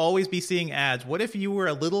and always be seeing ads? What if you were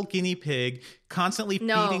a little guinea pig constantly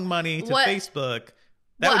feeding money to Facebook?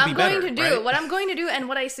 That would be better, right? What I'm going to do, and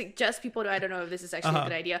what I suggest people do, I don't know if this is actually a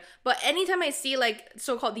good idea, but anytime I see like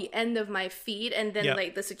so-called the end of my feed and then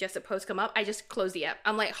like the suggested posts come up, I just close the app.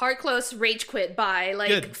 I'm like, hard close, rage quit, bye.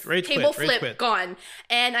 Like, table flip, gone.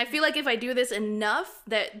 And I feel like if I do this enough,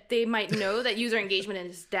 that they might know that user engagement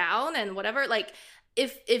is down and whatever. Like,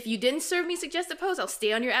 if you didn't serve me suggested posts, I'll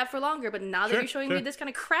stay on your app for longer. But now that you're showing me this kind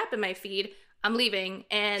of crap in my feed, I'm leaving.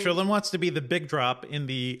 And Sherlyn wants to be the big drop in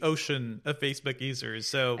the ocean of Facebook users.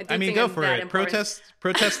 So I mean, go for it. Protest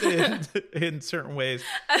in certain ways.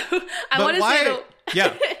 I want to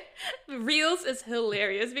say Reels is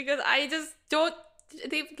hilarious because I just don't.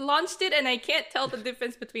 They've launched it and I can't tell the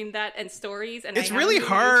difference between that and stories. And it's really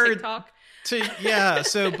hard. TikTok.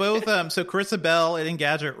 So both so Carissa Bell and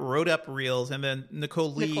Engadget wrote up Reels, and then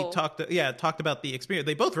Nicole Lee talked about the experience.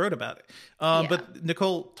 They both wrote about it, but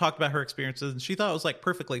Nicole talked about her experiences, and she thought it was like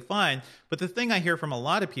perfectly fine. But the thing I hear from a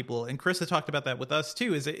lot of people, and Carissa talked about that with us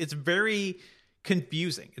too, is it's very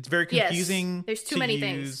confusing. It's very confusing. There's too many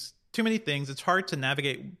things. Too many things. It's hard to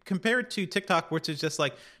navigate compared to TikTok, which is just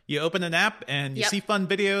like you open an app and you see fun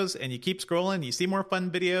videos and you keep scrolling, you see more fun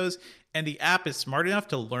videos, and the app is smart enough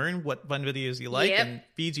to learn what fun videos you like and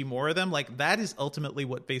feeds you more of them. Like, that is ultimately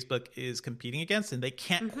what Facebook is competing against, and they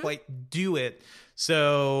can't quite do it.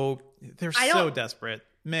 So they're so desperate.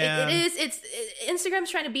 Man, it's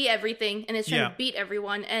Instagram's trying to be everything, and it's trying to beat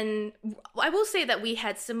everyone. And I will say that we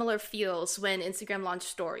had similar feels when Instagram launched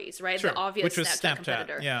Stories, right? The obvious which was Snapchat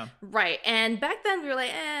competitor, right? And back then we were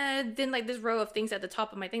like, didn't like this row of things at the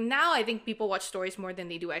top of my thing. Now I think people watch Stories more than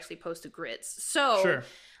they do actually post to grids. So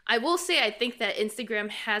I will say I think that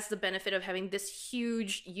Instagram has the benefit of having this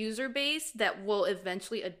huge user base that will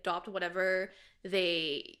eventually adopt whatever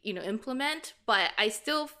they implement. But I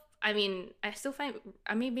still find,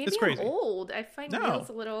 maybe I'm old. I find Reels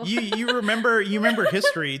a little. you remember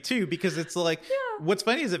history too, because it's like what's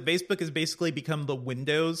funny is that Facebook has basically become the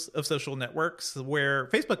Windows of social networks, where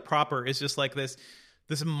Facebook proper is just like this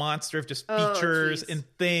monster of just features and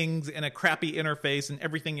things and a crappy interface and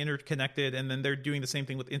everything interconnected. And then they're doing the same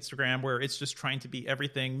thing with Instagram, where it's just trying to be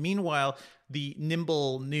everything. Meanwhile, the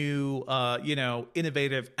nimble new,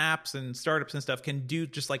 innovative apps and startups and stuff can do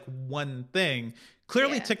just like one thing.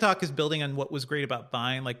 Clearly, TikTok is building on what was great about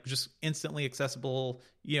Vine, like just instantly accessible,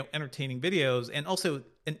 entertaining videos, and also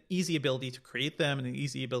an easy ability to create them and an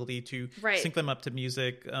easy ability to sync them up to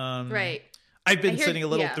music. I've been sitting a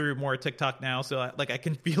little through more TikTok now, so I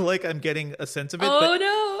can feel like I'm getting a sense of it.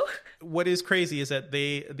 No. What is crazy is that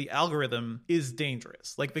the algorithm is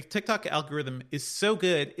dangerous. Like, the TikTok algorithm is so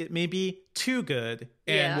good, it may be too good.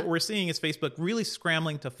 And what we're seeing is Facebook really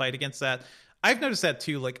scrambling to fight against that. I've noticed that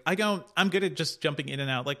too. Like, I'm good at just jumping in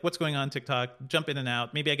and out. Like, what's going on TikTok, jump in and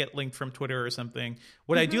out. Maybe I get linked from Twitter or something.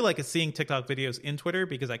 What I do like is seeing TikTok videos in Twitter,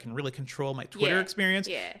 because I can really control my Twitter experience.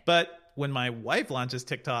 Yeah. But when my wife launches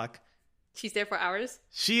TikTok, she's there for hours.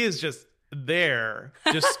 She is just there,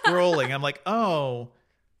 just scrolling. I'm like, oh,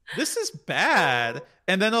 this is bad.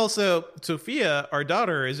 And then also Sophia, our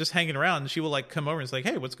daughter, is just hanging around, and she will like come over and it's like,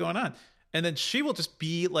 hey, what's going on? And then she will just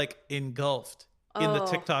be like engulfed in the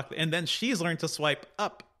TikTok, and then she's learned to swipe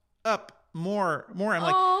up, more. I'm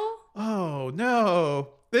like, oh no,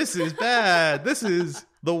 this is bad. This is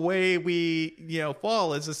the way we,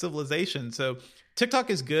 fall as a civilization. So TikTok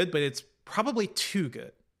is good, but it's probably too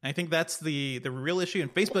good. I think that's the real issue,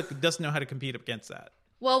 and Facebook doesn't know how to compete against that.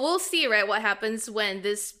 Well, we'll see, right, what happens when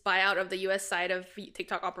this buyout of the US side of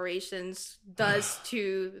TikTok operations does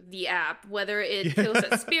to the app. Whether it kills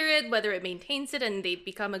its spirit, whether it maintains it, and they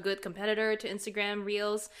become a good competitor to Instagram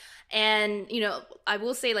Reels. And, I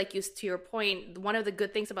will say, like, to your point, one of the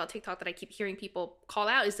good things about TikTok that I keep hearing people call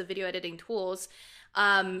out is the video editing tools.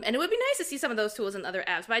 And it would be nice to see some of those tools in other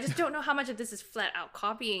apps, but I just don't know how much of this is flat out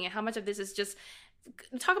copying and how much of this is just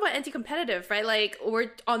talk about anti-competitive, right? Like, or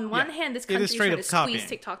on one hand, this country is trying to squeeze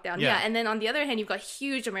TikTok down, and then on the other hand, you've got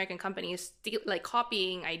huge American companies like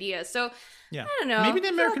copying ideas. So I don't know. Maybe the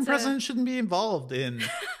American president shouldn't be involved in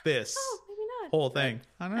this maybe not. whole thing.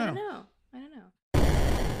 I don't know.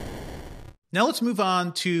 Now let's move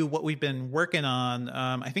on to what we've been working on.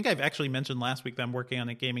 I think I've actually mentioned last week that I'm working on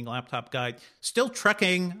a gaming laptop guide. Still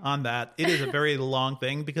trucking on that. It is a very long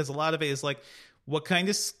thing because a lot of it is like, what kind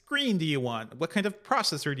of screen do you want? What kind of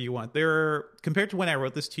processor do you want? Compared to when I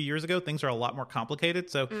wrote this 2 years ago, things are a lot more complicated.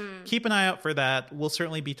 So keep an eye out for that. We'll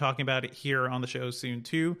certainly be talking about it here on the show soon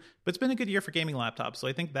too. But it's been a good year for gaming laptops, so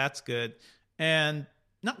I think that's good. And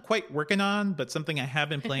not quite working on, but something I have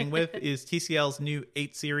been playing with is TCL's new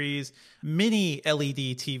 8 series mini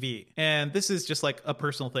LED TV. And this is just like a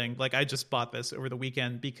personal thing. Like, I just bought this over the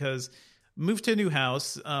weekend because moved to a new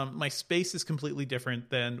house. My space is completely different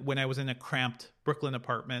than when I was in a cramped Brooklyn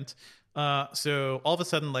apartment. So all of a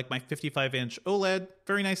sudden, like, my 55-inch OLED,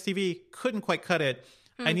 very nice TV, couldn't quite cut it.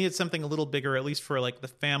 I needed something a little bigger, at least for like the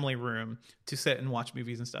family room, to sit and watch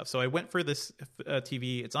movies and stuff. So I went for this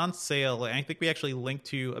TV. It's on sale. And I think we actually linked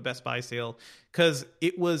to a Best Buy sale because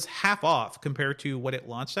it was half off compared to what it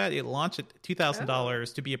launched at. It launched at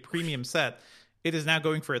 $2,000 to be a premium set. It is now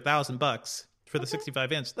going for $1,000 for the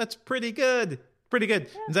 65-inch. That's pretty good. Pretty good.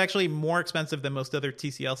 Yeah. It's actually more expensive than most other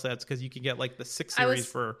TCL sets because you can get like the 6 series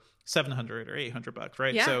for $700 or $800,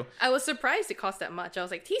 right? Yeah, so I was surprised it cost that much. I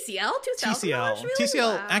was like, TCL? TCL, really?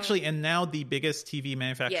 TCL Wow. Actually, and now the biggest TV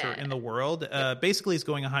manufacturer in the world, basically is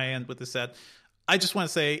going a high end with the set. I just want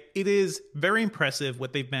to say it is very impressive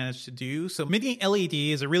what they've managed to do. So mini LED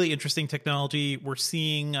is a really interesting technology. We're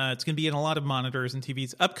seeing it's going to be in a lot of monitors and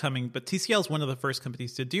TVs upcoming, but TCL is one of the first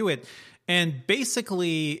companies to do it. And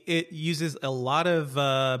basically, it uses a lot of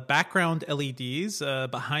background LEDs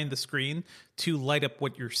behind the screen to light up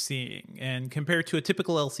what you're seeing. And compared to a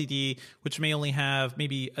typical LCD, which may only have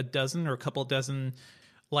maybe a dozen or a couple dozen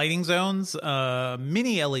lighting zones,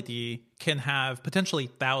 mini LED can have potentially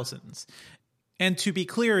thousands. And to be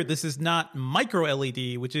clear, this is not micro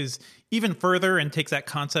LED, which is even further and takes that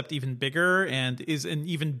concept even bigger and is an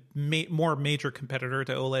even more major competitor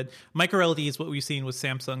to OLED. Micro LED is what we've seen with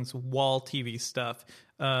Samsung's wall TV stuff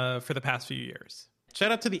for the past few years.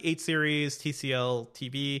 Shout out to the 8 series TCL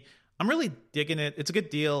TV. I'm really digging it. It's a good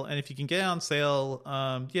deal. And if you can get it on sale,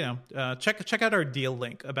 check out our deal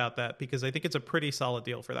link about that because I think it's a pretty solid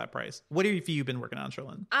deal for that price. What have you been working on,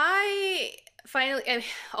 Sherlyn? I finally,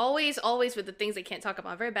 always with the things I can't talk about.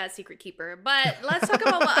 I'm a very bad secret keeper. But let's talk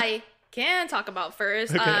about what I can talk about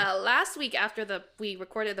first. Okay. Last week after we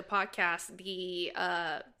recorded the podcast, the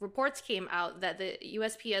reports came out that the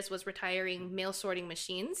USPS was retiring mail sorting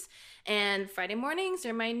machines. And Friday mornings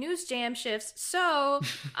are my news jam shifts. So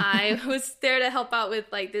I was there to help out with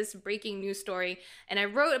like this breaking news story. And I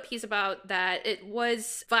wrote a piece about that. It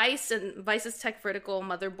was Vice, and Vice's tech vertical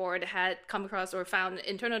motherboard had come across or found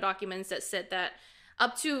internal documents that said that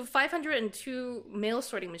up to 502 mail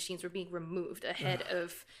sorting machines were being removed ahead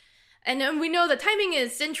of... And we know the timing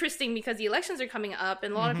is interesting because the elections are coming up,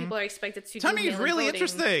 and a lot of people are expected to. Timing is really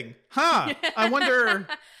interesting, huh? I wonder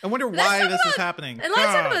why this is happening. And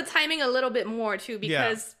let's talk about the timing a little bit more too,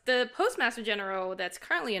 because the Postmaster General that's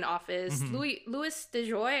currently in office, Louis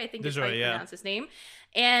DeJoy, I think is how you pronounce his name,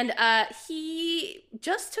 and he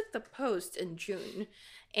just took the post in June.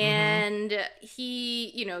 And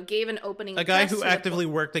he, gave an opening. A guy who actively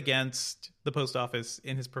worked against the post office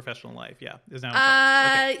in his professional life, is now.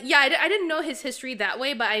 Okay. Yeah, I didn't know his history that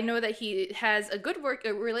way, but I know that he has a good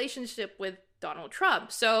relationship with Donald Trump.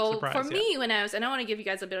 So for me, when I want to give you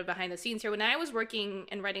guys a bit of behind the scenes here. When I was working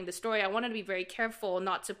and writing the story, I wanted to be very careful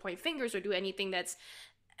not to point fingers or do anything that's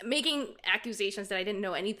making accusations that I didn't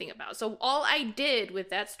know anything about. So all I did with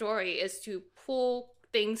that story is to pull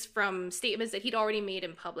things from statements that he'd already made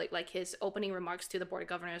in public, like his opening remarks to the board of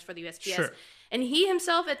governors for the USPS. Sure. And he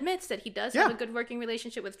himself admits that he does have a good working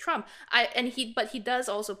relationship with Trump. But he does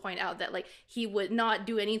also point out that like he would not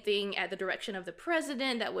do anything at the direction of the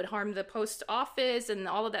president that would harm the post office and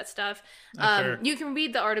all of that stuff. Sure. You can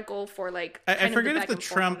read the article for like I forget if the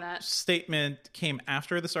Trump statement came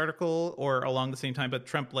after this article or along the same time, but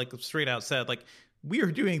Trump like straight out said like, we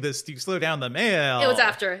are doing this to slow down the mail. It was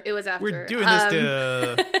after. We're doing this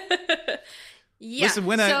to... Yeah. Listen,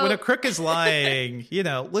 when a crook is lying,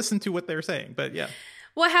 listen to what they're saying. But yeah.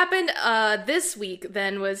 What happened this week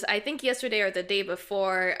then was, I think yesterday or the day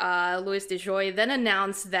before, Louis DeJoy then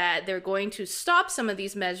announced that they're going to stop some of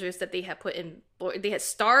these measures that they had put in, or they had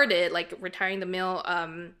started, like retiring the mail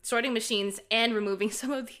sorting machines and removing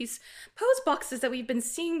some of these post boxes that we've been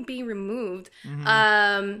seeing being removed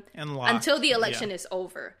And until the election is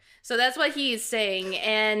over. So that's what he is saying.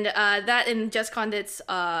 And that in Jess Condit's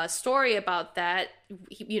story about that,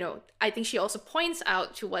 I think she also points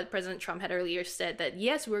out to what President Trump had earlier said, that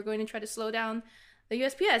yes, we're going to try to slow down the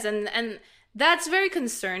USPS. And that's very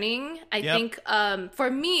concerning. I think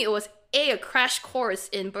for me, it was a crash course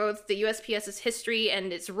in both the USPS's history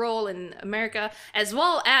and its role in America, as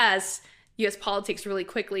well as US politics really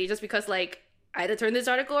quickly, just because I had to turn this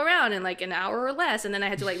article around in an hour or less, and then I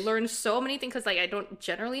had to learn so many things because I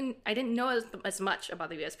didn't know as much about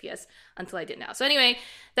the USPS until I did now. So anyway,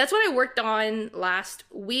 that's what I worked on last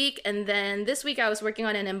week, and then this week I was working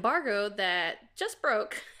on an embargo that just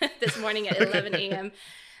broke this morning at 11 a.m.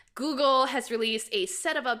 Google has released a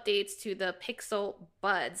set of updates to the Pixel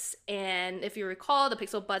Buds. And if you recall, the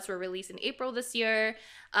Pixel Buds were released in April this year.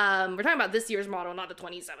 We're talking about this year's model, not the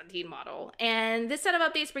 2017 model. And this set of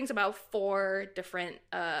updates brings about 4 different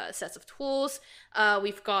sets of tools.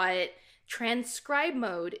 We've got transcribe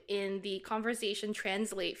mode in the conversation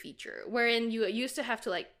translate feature, wherein you used to have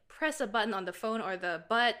to press a button on the phone or the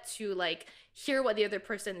butt to hear what the other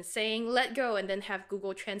person is saying, let go, and then have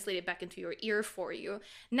Google translate it back into your ear for you.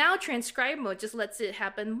 Now transcribe mode just lets it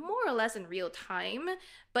happen more or less in real time,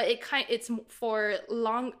 but it's for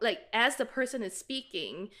long, as the person is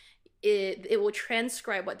speaking, it will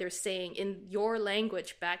transcribe what they're saying in your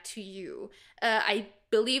language back to you. I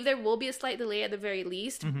believe there will be a slight delay at the very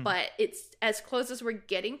least, but it's as close as we're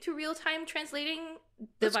getting to real-time translating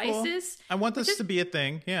devices. Cool. I want this to be a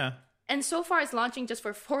thing, yeah. And so far, it's launching just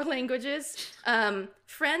for 4 languages.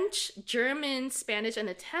 French, German, Spanish, and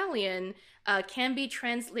Italian can be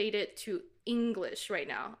translated to English right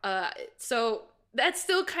now. So that's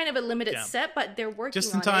still kind of a limited set, but they're working on it.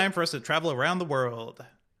 Just in time for us to travel around the world.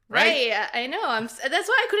 Right, I know. That's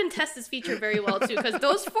why I couldn't test this feature very well too, because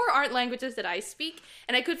those 4 aren't languages that I speak,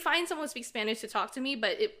 and I could find someone who speaks Spanish to talk to me,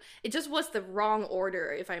 but it just was the wrong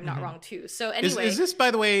order, if I'm not wrong too. So anyway, is this,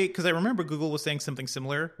 by the way, because I remember Google was saying something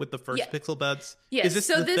similar with the first Pixel Buds? Yes. Is this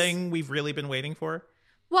the thing we've really been waiting for?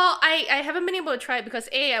 Well, I haven't been able to try it because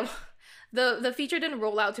the feature didn't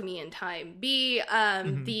roll out to me in time. B,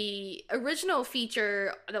 the original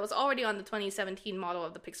feature that was already on the 2017 model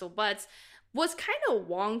of the Pixel Buds was kind of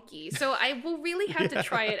wonky. So I will really have to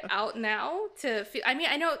try it out now to feel. I mean,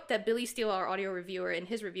 I know that Billy Steele, our audio reviewer, in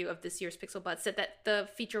his review of this year's Pixel Buds, said that the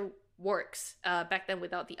feature works back then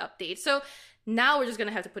without the update. So now we're just going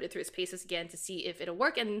to have to put it through its paces again to see if it'll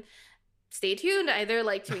work. And stay tuned, either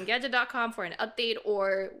tuninggadget.com for an update,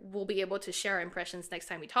 or we'll be able to share our impressions next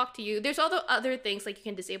time we talk to you. There's all the other things, you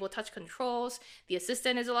can disable touch controls. The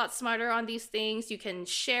assistant is a lot smarter on these things. You can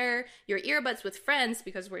share your earbuds with friends,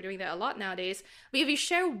 because we're doing that a lot nowadays. But if you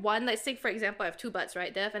share one, let's say, for example, I have 2 buds,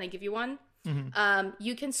 right, Dev, and I give you one.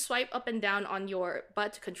 You can swipe up and down on your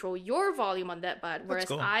bud to control your volume on that bud, whereas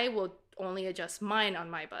I will only adjust mine on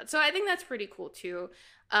my bud. So I think that's pretty cool too.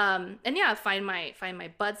 And yeah, find my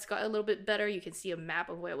buds got a little bit better. You can see a map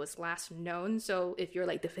of where it was last known. So if you're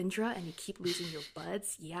like Devindra and you keep losing your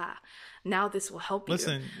buds, now this will help you.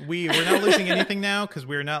 Listen, we're not losing anything now because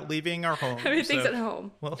we're not leaving our home. Everything's at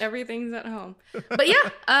home. Well. Everything's at home. But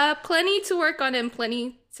yeah, plenty to work on and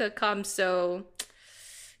plenty to come. So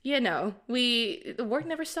the work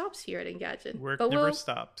never stops here at Engadget. Work never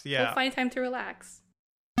stops. Yeah, we'll find time to relax.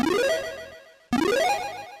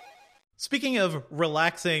 Speaking of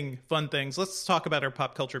relaxing, fun things, let's talk about our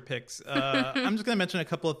pop culture picks. I'm just going to mention a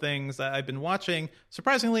couple of things that I've been watching.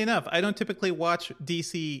 Surprisingly enough, I don't typically watch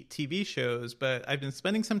DC TV shows, but I've been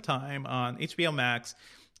spending some time on HBO Max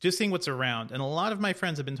just seeing what's around. And a lot of my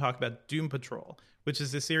friends have been talking about Doom Patrol, which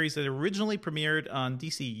is a series that originally premiered on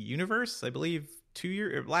DC Universe, I believe,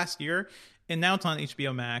 last year. And now it's on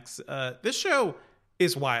HBO Max. This show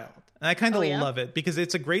is wild. And I kind of love it because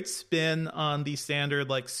it's a great spin on the standard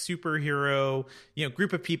superhero,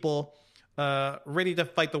 group of people ready to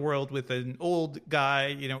fight the world with an old guy,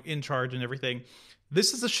 in charge and everything.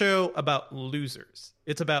 This is a show about losers.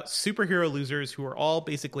 It's about superhero losers who are all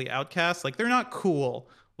basically outcasts. They're not cool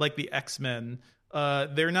like the X-Men.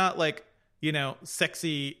 They're not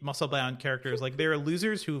sexy muscle-bound characters. They're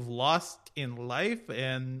losers who've lost in life,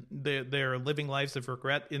 and they're living lives of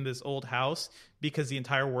regret in this old house because the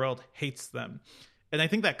entire world hates them. And I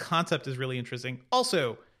think that concept is really interesting.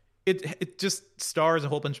 Also, it just stars a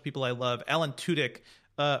whole bunch of people I love. Alan Tudyk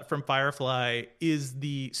from Firefly is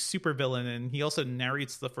the supervillain, and he also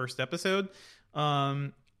narrates the first episode.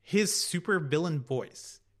 His supervillain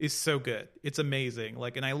voice is so good. It's amazing.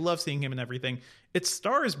 Like, and I love seeing him in everything. It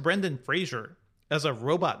stars Brendan Fraser as a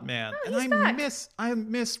robot man. Oh, and I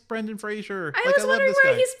miss Brendan Fraser. I was wondering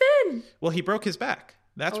where he's been. Well, he broke his back.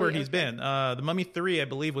 That's where he's okay. been. The Mummy 3, I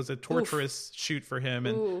believe, was a torturous shoot for him.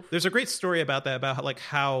 And there's a great story about that, about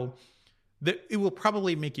how it will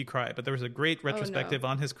probably make you cry. But there was a great retrospective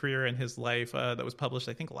on his career and his life that was published,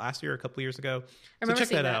 I think, last year, a couple years ago. So check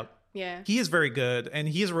that out. Yeah. He is very good. And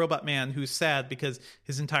he is a robot man who's sad because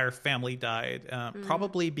his entire family died,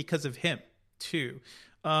 probably because of him, too.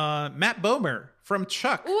 Matt Bomer from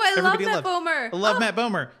Chuck. Oh, I love Matt Bomer. I love Matt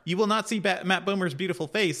Bomer. You will not see Matt Bomer's beautiful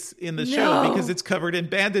face in the show because it's covered in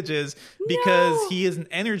bandages because he is an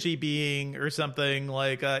energy being or something.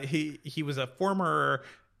 Like he was a former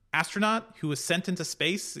astronaut who was sent into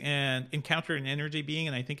space and encountered an energy being,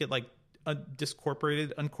 and I think it like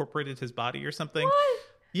uncorporated his body or something. What?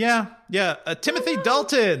 Yeah. Timothy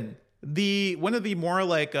Dalton. One of the more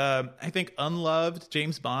like I think unloved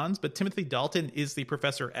James Bonds, but Timothy Dalton is the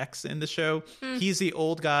Professor X in the show. He's the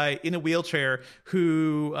old guy in a wheelchair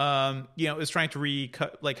who is trying to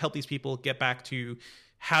help these people get back to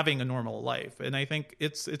having a normal life. And I think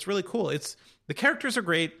it's really cool. The characters are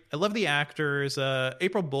great. I love the actors.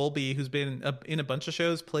 April Bowlby, who's been in a bunch of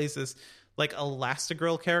shows, plays this like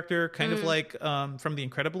Elastigirl character, kind of like from The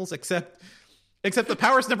Incredibles, except the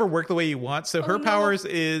powers never work the way you want. So her powers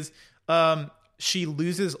is she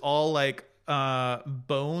loses all like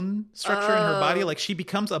bone structure in her body. Like she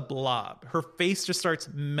becomes a blob. Her face just starts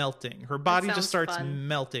melting. Her body just starts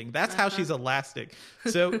melting. That's how she's elastic.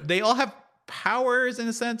 So they all have powers in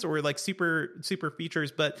a sense, or like super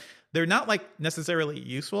features, but they're not like necessarily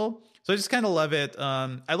useful. So I just kind of love it.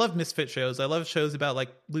 I love misfit shows. I love shows about like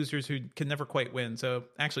losers who can never quite win. So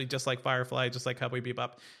actually, just like Firefly, just like Cowboy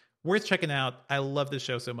Bebop, worth checking out. I love this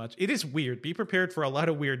show so much. It is weird. Be prepared for a lot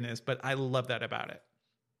of weirdness, but I love that about it.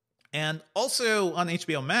 And also on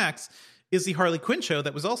HBO Max is the Harley Quinn show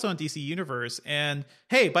that was also on DC Universe. And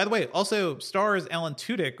hey, by the way, also stars Alan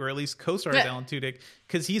Tudyk, or at least co-stars Alan Tudyk,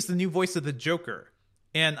 because he's the new voice of the Joker.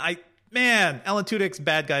 And Alan Tudyk's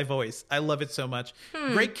bad guy voice. I love it so much.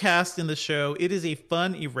 Great cast in the show. It is a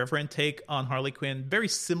fun, irreverent take on Harley Quinn, very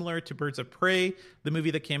similar to Birds of Prey, the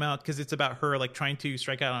movie that came out, because it's about her like trying to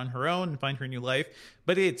strike out on her own and find her new life.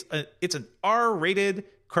 But it's an R-rated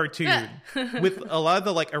cartoon with a lot of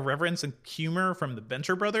the like irreverence and humor from the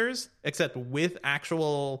Venture Brothers, except with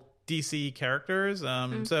actual DC characters.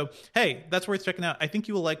 So hey, that's worth checking out. I think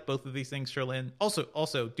you will like both of these things, Sherlyn.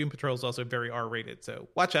 Also Doom Patrol is also very R-rated, so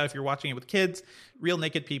watch out if you're watching it with kids. Real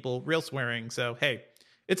naked people, real swearing. So hey,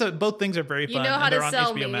 both things are very fun. You know how and they're to on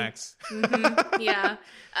sell HBO me. Max. Yeah.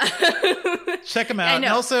 Check them out. I know. And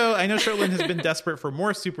also, I know Sherlyn has been desperate for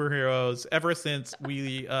more superheroes ever since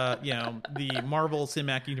the Marvel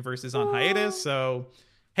Cinematic Universe is on hiatus. So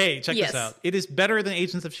hey, check this out. It is better than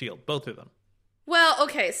Agents of S.H.I.E.L.D., both of them. Well,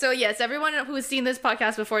 okay, so yes, everyone who has seen this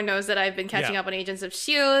podcast before knows that I've been catching up on Agents of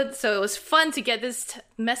S.H.I.E.L.D., so it was fun to get this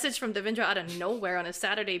message from Devindra out of nowhere on a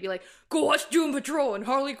Saturday, be like, go watch Doom Patrol and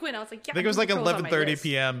Harley Quinn. I was like, yeah, I think it was like 11:30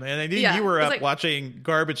 p.m., and I knew you were up watching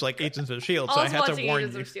garbage like Agents of S.H.I.E.L.D., so I had to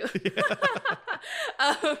warn you.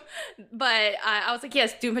 But I was like,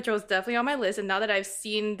 yes, Doom Patrol is definitely on my list, and now that I've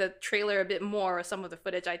seen the trailer a bit more, or some of the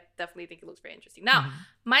footage, I definitely think it looks very interesting. Now,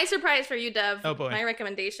 my surprise for you, Dev, my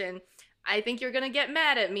recommendation, I think you're going to get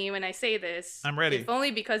mad at me when I say this. I'm ready. If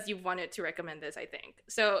only because you wanted to recommend this, I think.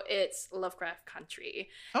 So it's Lovecraft Country.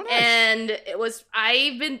 Oh, nice. And it was,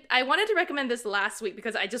 I wanted to recommend this last week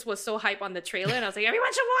because I just was so hype on the trailer. And I was like,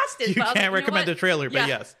 everyone should watch this. You can't recommend a trailer, but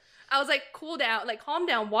yes. I was like, calm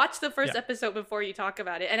down, watch the first episode before you talk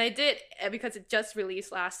about it. And I did, because it just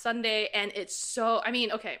released last Sunday. And it's so,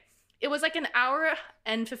 it was like an hour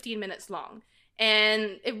and 15 minutes long.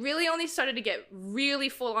 And it really only started to get really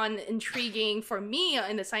full-on intriguing for me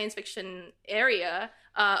in the science fiction area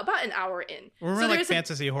about an hour in. We're like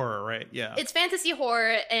fantasy horror, right? Yeah. It's fantasy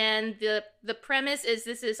horror, and the premise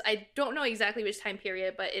is I don't know exactly which time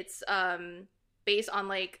period, but it's based on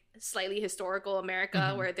like slightly historical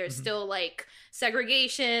America, where there's still like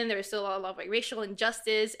segregation, there's still a lot of like racial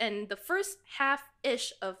injustice, and the first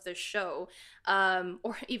half-ish of the show,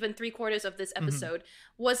 or even 3/4 of this episode,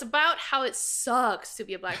 was about how it sucks to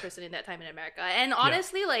be a Black person in that time in America. And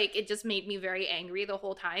honestly, like, it just made me very angry the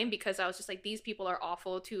whole time, because I was just like, these people are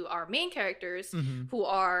awful to our main characters who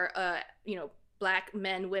are Black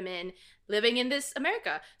men, women living in this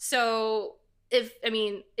America. So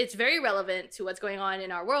it's very relevant to what's going on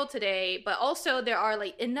in our world today, but also there are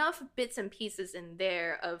like enough bits and pieces in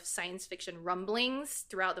there of science fiction rumblings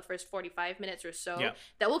throughout the first 45 minutes or so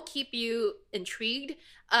that will keep you intrigued.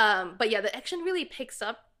 But yeah, the action really picks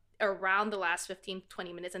up around the last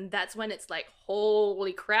 15-20 minutes, and that's when it's like,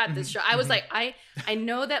 holy crap, this show. I was like, I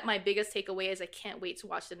know that my biggest takeaway is I can't wait to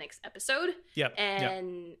watch the next episode.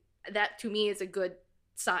 And that to me is a good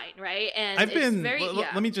sign, right? And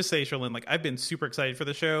let me just say, Sherlyn, like I've been super excited for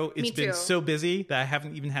the show. It's been so busy that I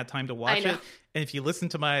haven't even had time to watch it. And if you listen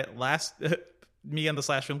to my last me on the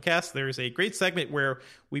Slash Filmcast, there's a great segment where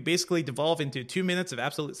we basically devolve into 2 minutes of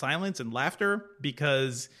absolute silence and laughter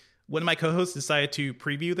because one of my co-hosts decided to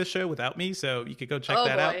preview the show without me, so you could go check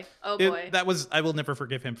that out. Oh boy. I will never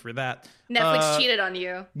forgive him for that. Netflix cheated on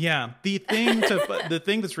you. Yeah. The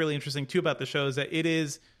thing that's really interesting too about the show is that it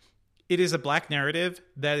is a Black narrative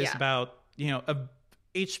that is about, a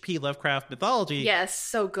H.P. Lovecraft mythology. Yes,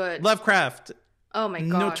 so good. Lovecraft. Oh my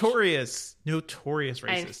gosh. Notorious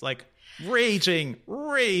racist. Like raging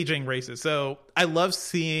racist. So I love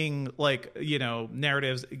seeing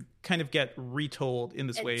narratives kind of get retold in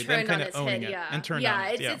this way, then kind of owning it and turn on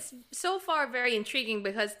its head. It's so far very intriguing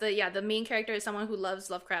because the main character is someone who loves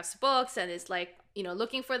Lovecraft's books and is like,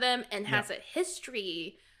 looking for them and has a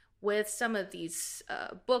history with some of these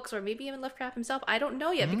books, or maybe even Lovecraft himself. I don't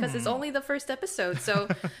know yet because it's only the first episode. So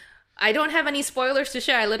I don't have any spoilers to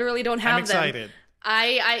share. I literally don't have them. I'm excited.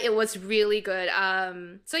 It was really good.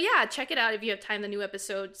 So yeah, check it out if you have time. The new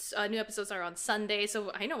episodes are on Sunday.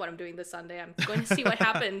 So I know what I'm doing this Sunday. I'm going to see what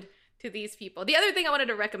happened to these people. The other thing I wanted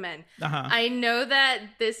to recommend, I know that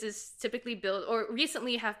this is typically billed or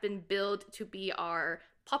recently have been billed to be our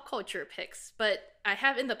pop culture picks, but I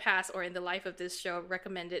have in the past or in the life of this show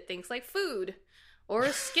recommended things like food or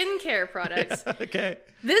skincare products. Okay.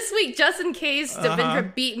 This week, just in case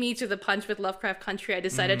Devindra beat me to the punch with Lovecraft Country, I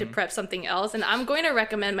decided to prep something else, and I'm going to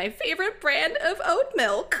recommend my favorite brand of oat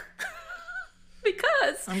milk.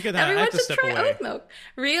 Because everyone should try oat milk.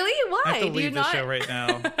 Really? Why? I have to leave the show right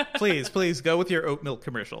now. Please go with your oat milk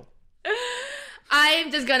commercial.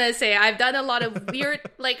 I'm just gonna say I've done a lot of weird,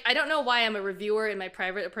 I don't know why I'm a reviewer in my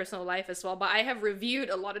private or personal life as well, but I have reviewed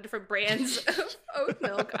a lot of different brands of oat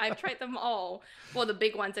milk. I've tried them all. Well, the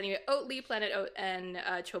big ones anyway. Oatly, Planet Oat, and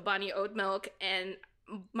Chobani oat milk. And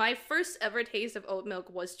my first ever taste of oat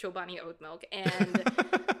milk was Chobani oat milk. And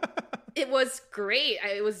it was great.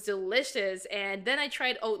 It was delicious. And then I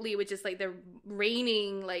tried Oatly, which is the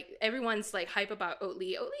reigning, everyone's hype about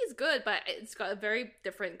Oatly. Oatly is good, but it's got a very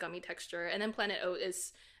different gummy texture. And then Planet Oat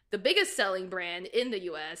is the biggest selling brand in the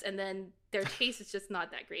US. And then their taste is just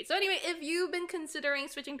not that great. So anyway, if you've been considering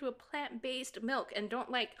switching to a plant-based milk and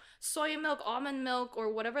don't like soy milk, almond milk,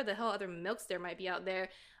 or whatever the hell other milks there might be out there,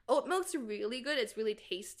 oat milk's really good. It's really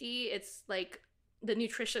tasty. It's the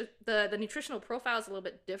nutritional profile is a little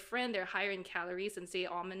bit different. They're higher in calories than say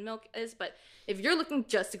almond milk is, but if you're looking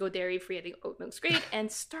just to go dairy free, I think oat milk's great.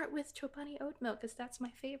 And start with Chobani oat milk because that's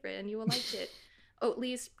my favorite, and you will like it.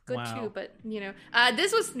 Oatly's good too, but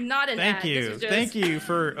this was not an ad. Thank you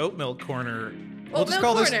for Oat Milk Corner. We'll just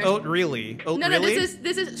call this Oat Really. No, this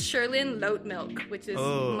is Sherlyn Loat Milk, which is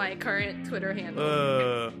my current Twitter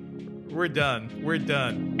handle. We're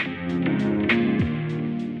done.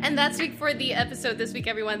 And that's it for the episode this week,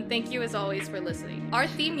 everyone. Thank you as always for listening. Our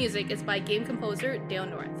theme music is by game composer Dale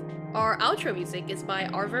North. Our outro music is by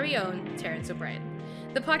our very own Terrence O'Brien.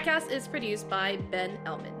 The podcast is produced by Ben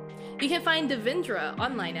Elman. You can find Devindra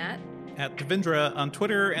online at Devindra on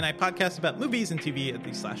Twitter, and I podcast about movies and TV at the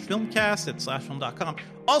 /filmcast at /film.com.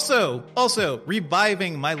 Also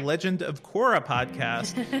reviving my Legend of Korra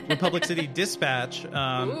podcast, Republic City Dispatch.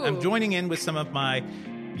 I'm joining in with some of my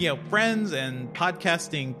friends and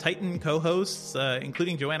podcasting Titan co-hosts,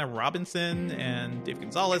 including Joanna Robinson and Dave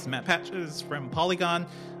Gonzalez and Matt Patches from Polygon.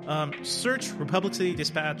 Search Republic City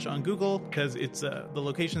Dispatch on Google because it's the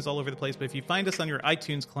location's all over the place. But if you find us on your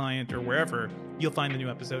iTunes client or wherever, you'll find the new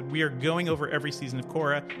episode. We are going over every season of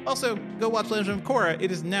Korra. Also, go watch Legend of Korra.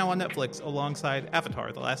 It is now on Netflix alongside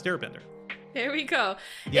Avatar: The Last Airbender. There we go.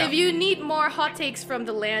 Yeah. If you need more hot takes from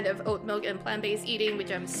the land of oat milk and plant-based eating,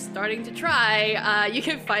 which I'm starting to try, you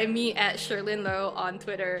can find me at Sherlyn Low on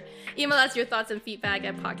Twitter. Email us your thoughts and feedback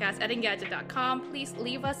at podcast@engadget.com. Please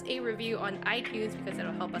leave us a review on iTunes because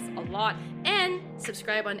it'll help us a lot. And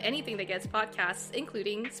subscribe on anything that gets podcasts,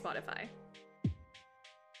 including Spotify.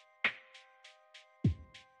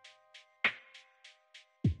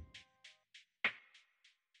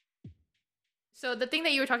 So the thing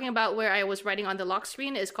that you were talking about where I was writing on the lock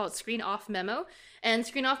screen is called Screen Off Memo. And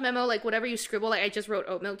Screen Off Memo, whatever you scribble, I just wrote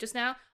oat milk just now.